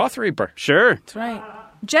 Loth Reaper. Sure. That's right.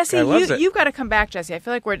 Jesse, Guy loves it. you've got to come back, Jesse. I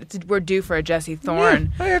feel like we're due for a Jesse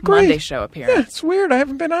Thorne I agree. Monday show Yeah, appearance. it's weird. I've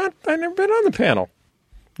never been on the panel.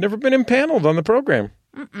 Never been impaneled on the program.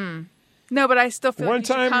 No, but I still feel One like you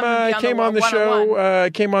should time come and I be came on the one-on-one. show.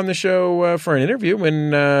 Came on the show for an interview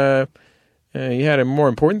when he had more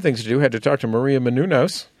important things to do. Had to talk to Maria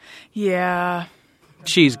Menounos. Yeah,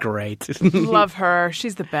 She's great. love her.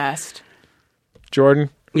 She's the best.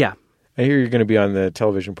 Jordan, Yeah. I hear you're going to be on the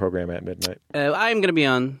television program at midnight. I'm going to be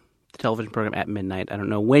on the television program at midnight. I don't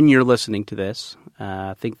know when you're listening to this.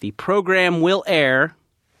 I think the program will air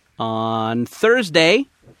on Thursday.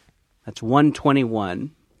 That's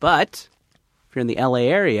 1:21. But if you're in the LA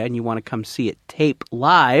area and you want to come see it tape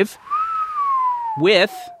live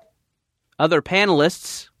with other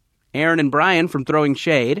panelists, Aaron and Brian from Throwing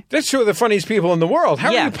Shade. That's two of the funniest people in the world.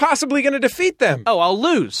 How Yeah. are you possibly going to defeat them? Oh, I'll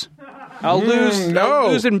lose. I'll no. I'll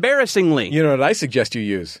lose embarrassingly. You know what I suggest you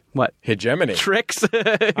use? What? Hegemony. Tricks?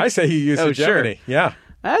 I say you use Oh, hegemony. sure. Yeah.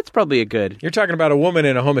 That's probably a good. You're talking about a woman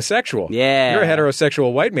and a homosexual. Yeah. You're a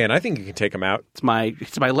heterosexual white man. I think you can take them out. It's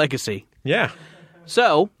my legacy. Yeah.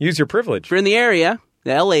 So, Use your privilege. if you're in the area,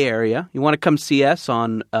 the LA area, you want to come see us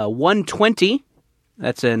on 120.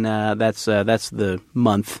 That's that's the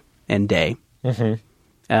month and day. Mm-hmm.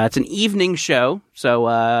 It's an evening show,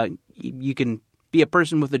 so you can be a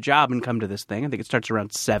person with a job and come to this thing. I think it starts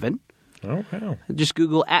around 7. Oh, wow. Just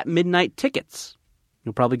Google At Midnight Tickets.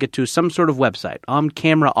 You'll probably get to some sort of website. On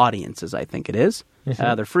Camera Audiences, I think it is.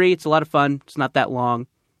 They're free. It's a lot of fun. It's not that long.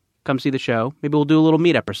 Come see the show. Maybe we'll do a little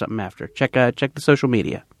meetup or something after. Check the social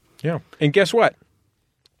media. Yeah. And guess what?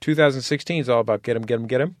 2016 is all about get 'em, get 'em,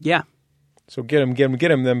 get 'em. Yeah. So get 'em, get 'em,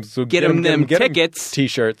 get 'em. Them, so Get 'em them tickets.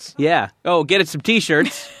 T-shirts. Yeah. Oh, get it some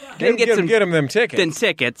T-shirts. Then Get 'em them tickets. Then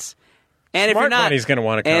tickets. And if Smart you're not, money's gonna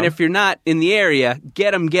wanna come. And if you're not in the area,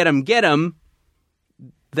 get 'em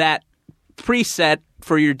that preset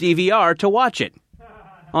for your DVR to watch it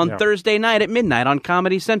on Yeah. Thursday night at midnight on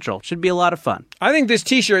Comedy Central. Should be a lot of fun. I think this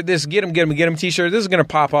T-shirt, this get 'em, get 'em T-shirt, this is going to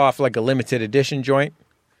pop off like a limited edition joint.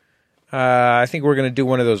 I think we're going to do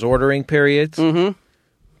one of those ordering periods. Mm-hmm.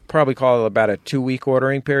 Probably call it about a 2-week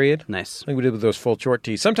ordering period. Nice. Like we did with those full short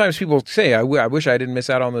tees. Sometimes people say, I wish I didn't miss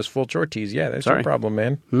out on those full short tees. Yeah, that's Sorry. your problem,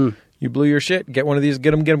 man. You blew your shit. Get one of these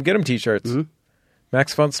get 'em T-shirts.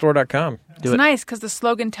 MaxFunStore.com. It's nice because the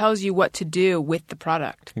slogan tells you what to do with the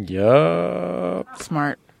product. Yup.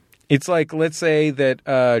 Smart. It's like, let's say that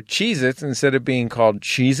Cheez-Its, instead of being called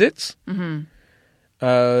Cheez-Its,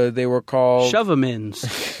 they were called... Shove 'em ins.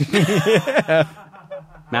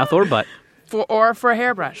 Mouth or butt. For a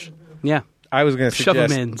hairbrush. Yeah. I was going to Shove 'em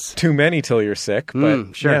suggest ins. too many till you're sick,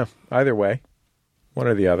 but sure. yeah, either way, one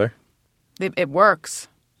or the other. It works.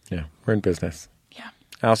 Yeah, we're in business. Yeah.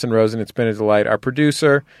 Allison Rosen, it's been a delight. Our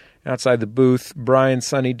producer outside the booth, Brian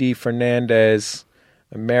Sunny D. Fernandez,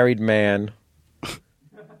 a married man.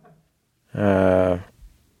 So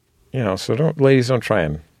ladies, don't try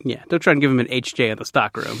and. Yeah. Don't try and give him an HJ in the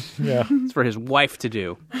stockroom. Yeah, It's for his wife to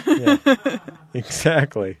do.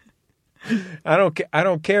 exactly. I don't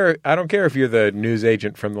care. I don't care if you're the news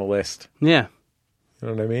agent from the list. Yeah. You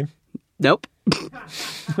know what I mean? Nope.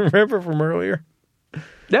 Remember from earlier?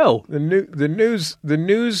 No. The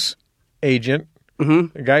news agent,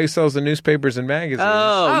 the guy who sells the newspapers and magazines.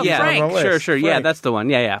 Oh, yeah. Frank. On the list. Sure. Yeah, Frank. that's the one.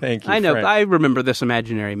 Yeah. Thank you, I know. Frank. I remember this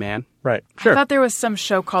imaginary man. Right. Sure. I thought there was some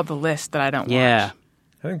show called The List that I don't Yeah. watch.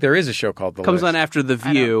 I think there is a show called The Comes List. on after The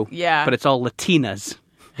View. Yeah. But it's all Latinas.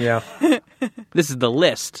 Yeah. This is The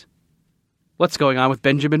List. What's going on with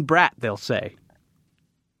Benjamin Bratt, they'll say.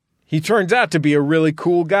 He turns out to be a really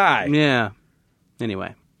cool guy. Yeah.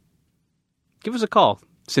 Anyway. Give us a call,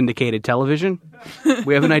 syndicated television.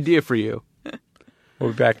 We have an idea for you.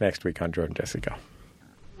 We'll be back next week on Jordan Jesse Go.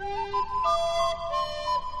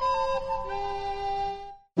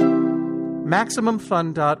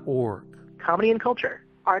 MaximumFun.org. Comedy and culture.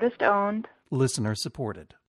 Artist owned. Listener supported.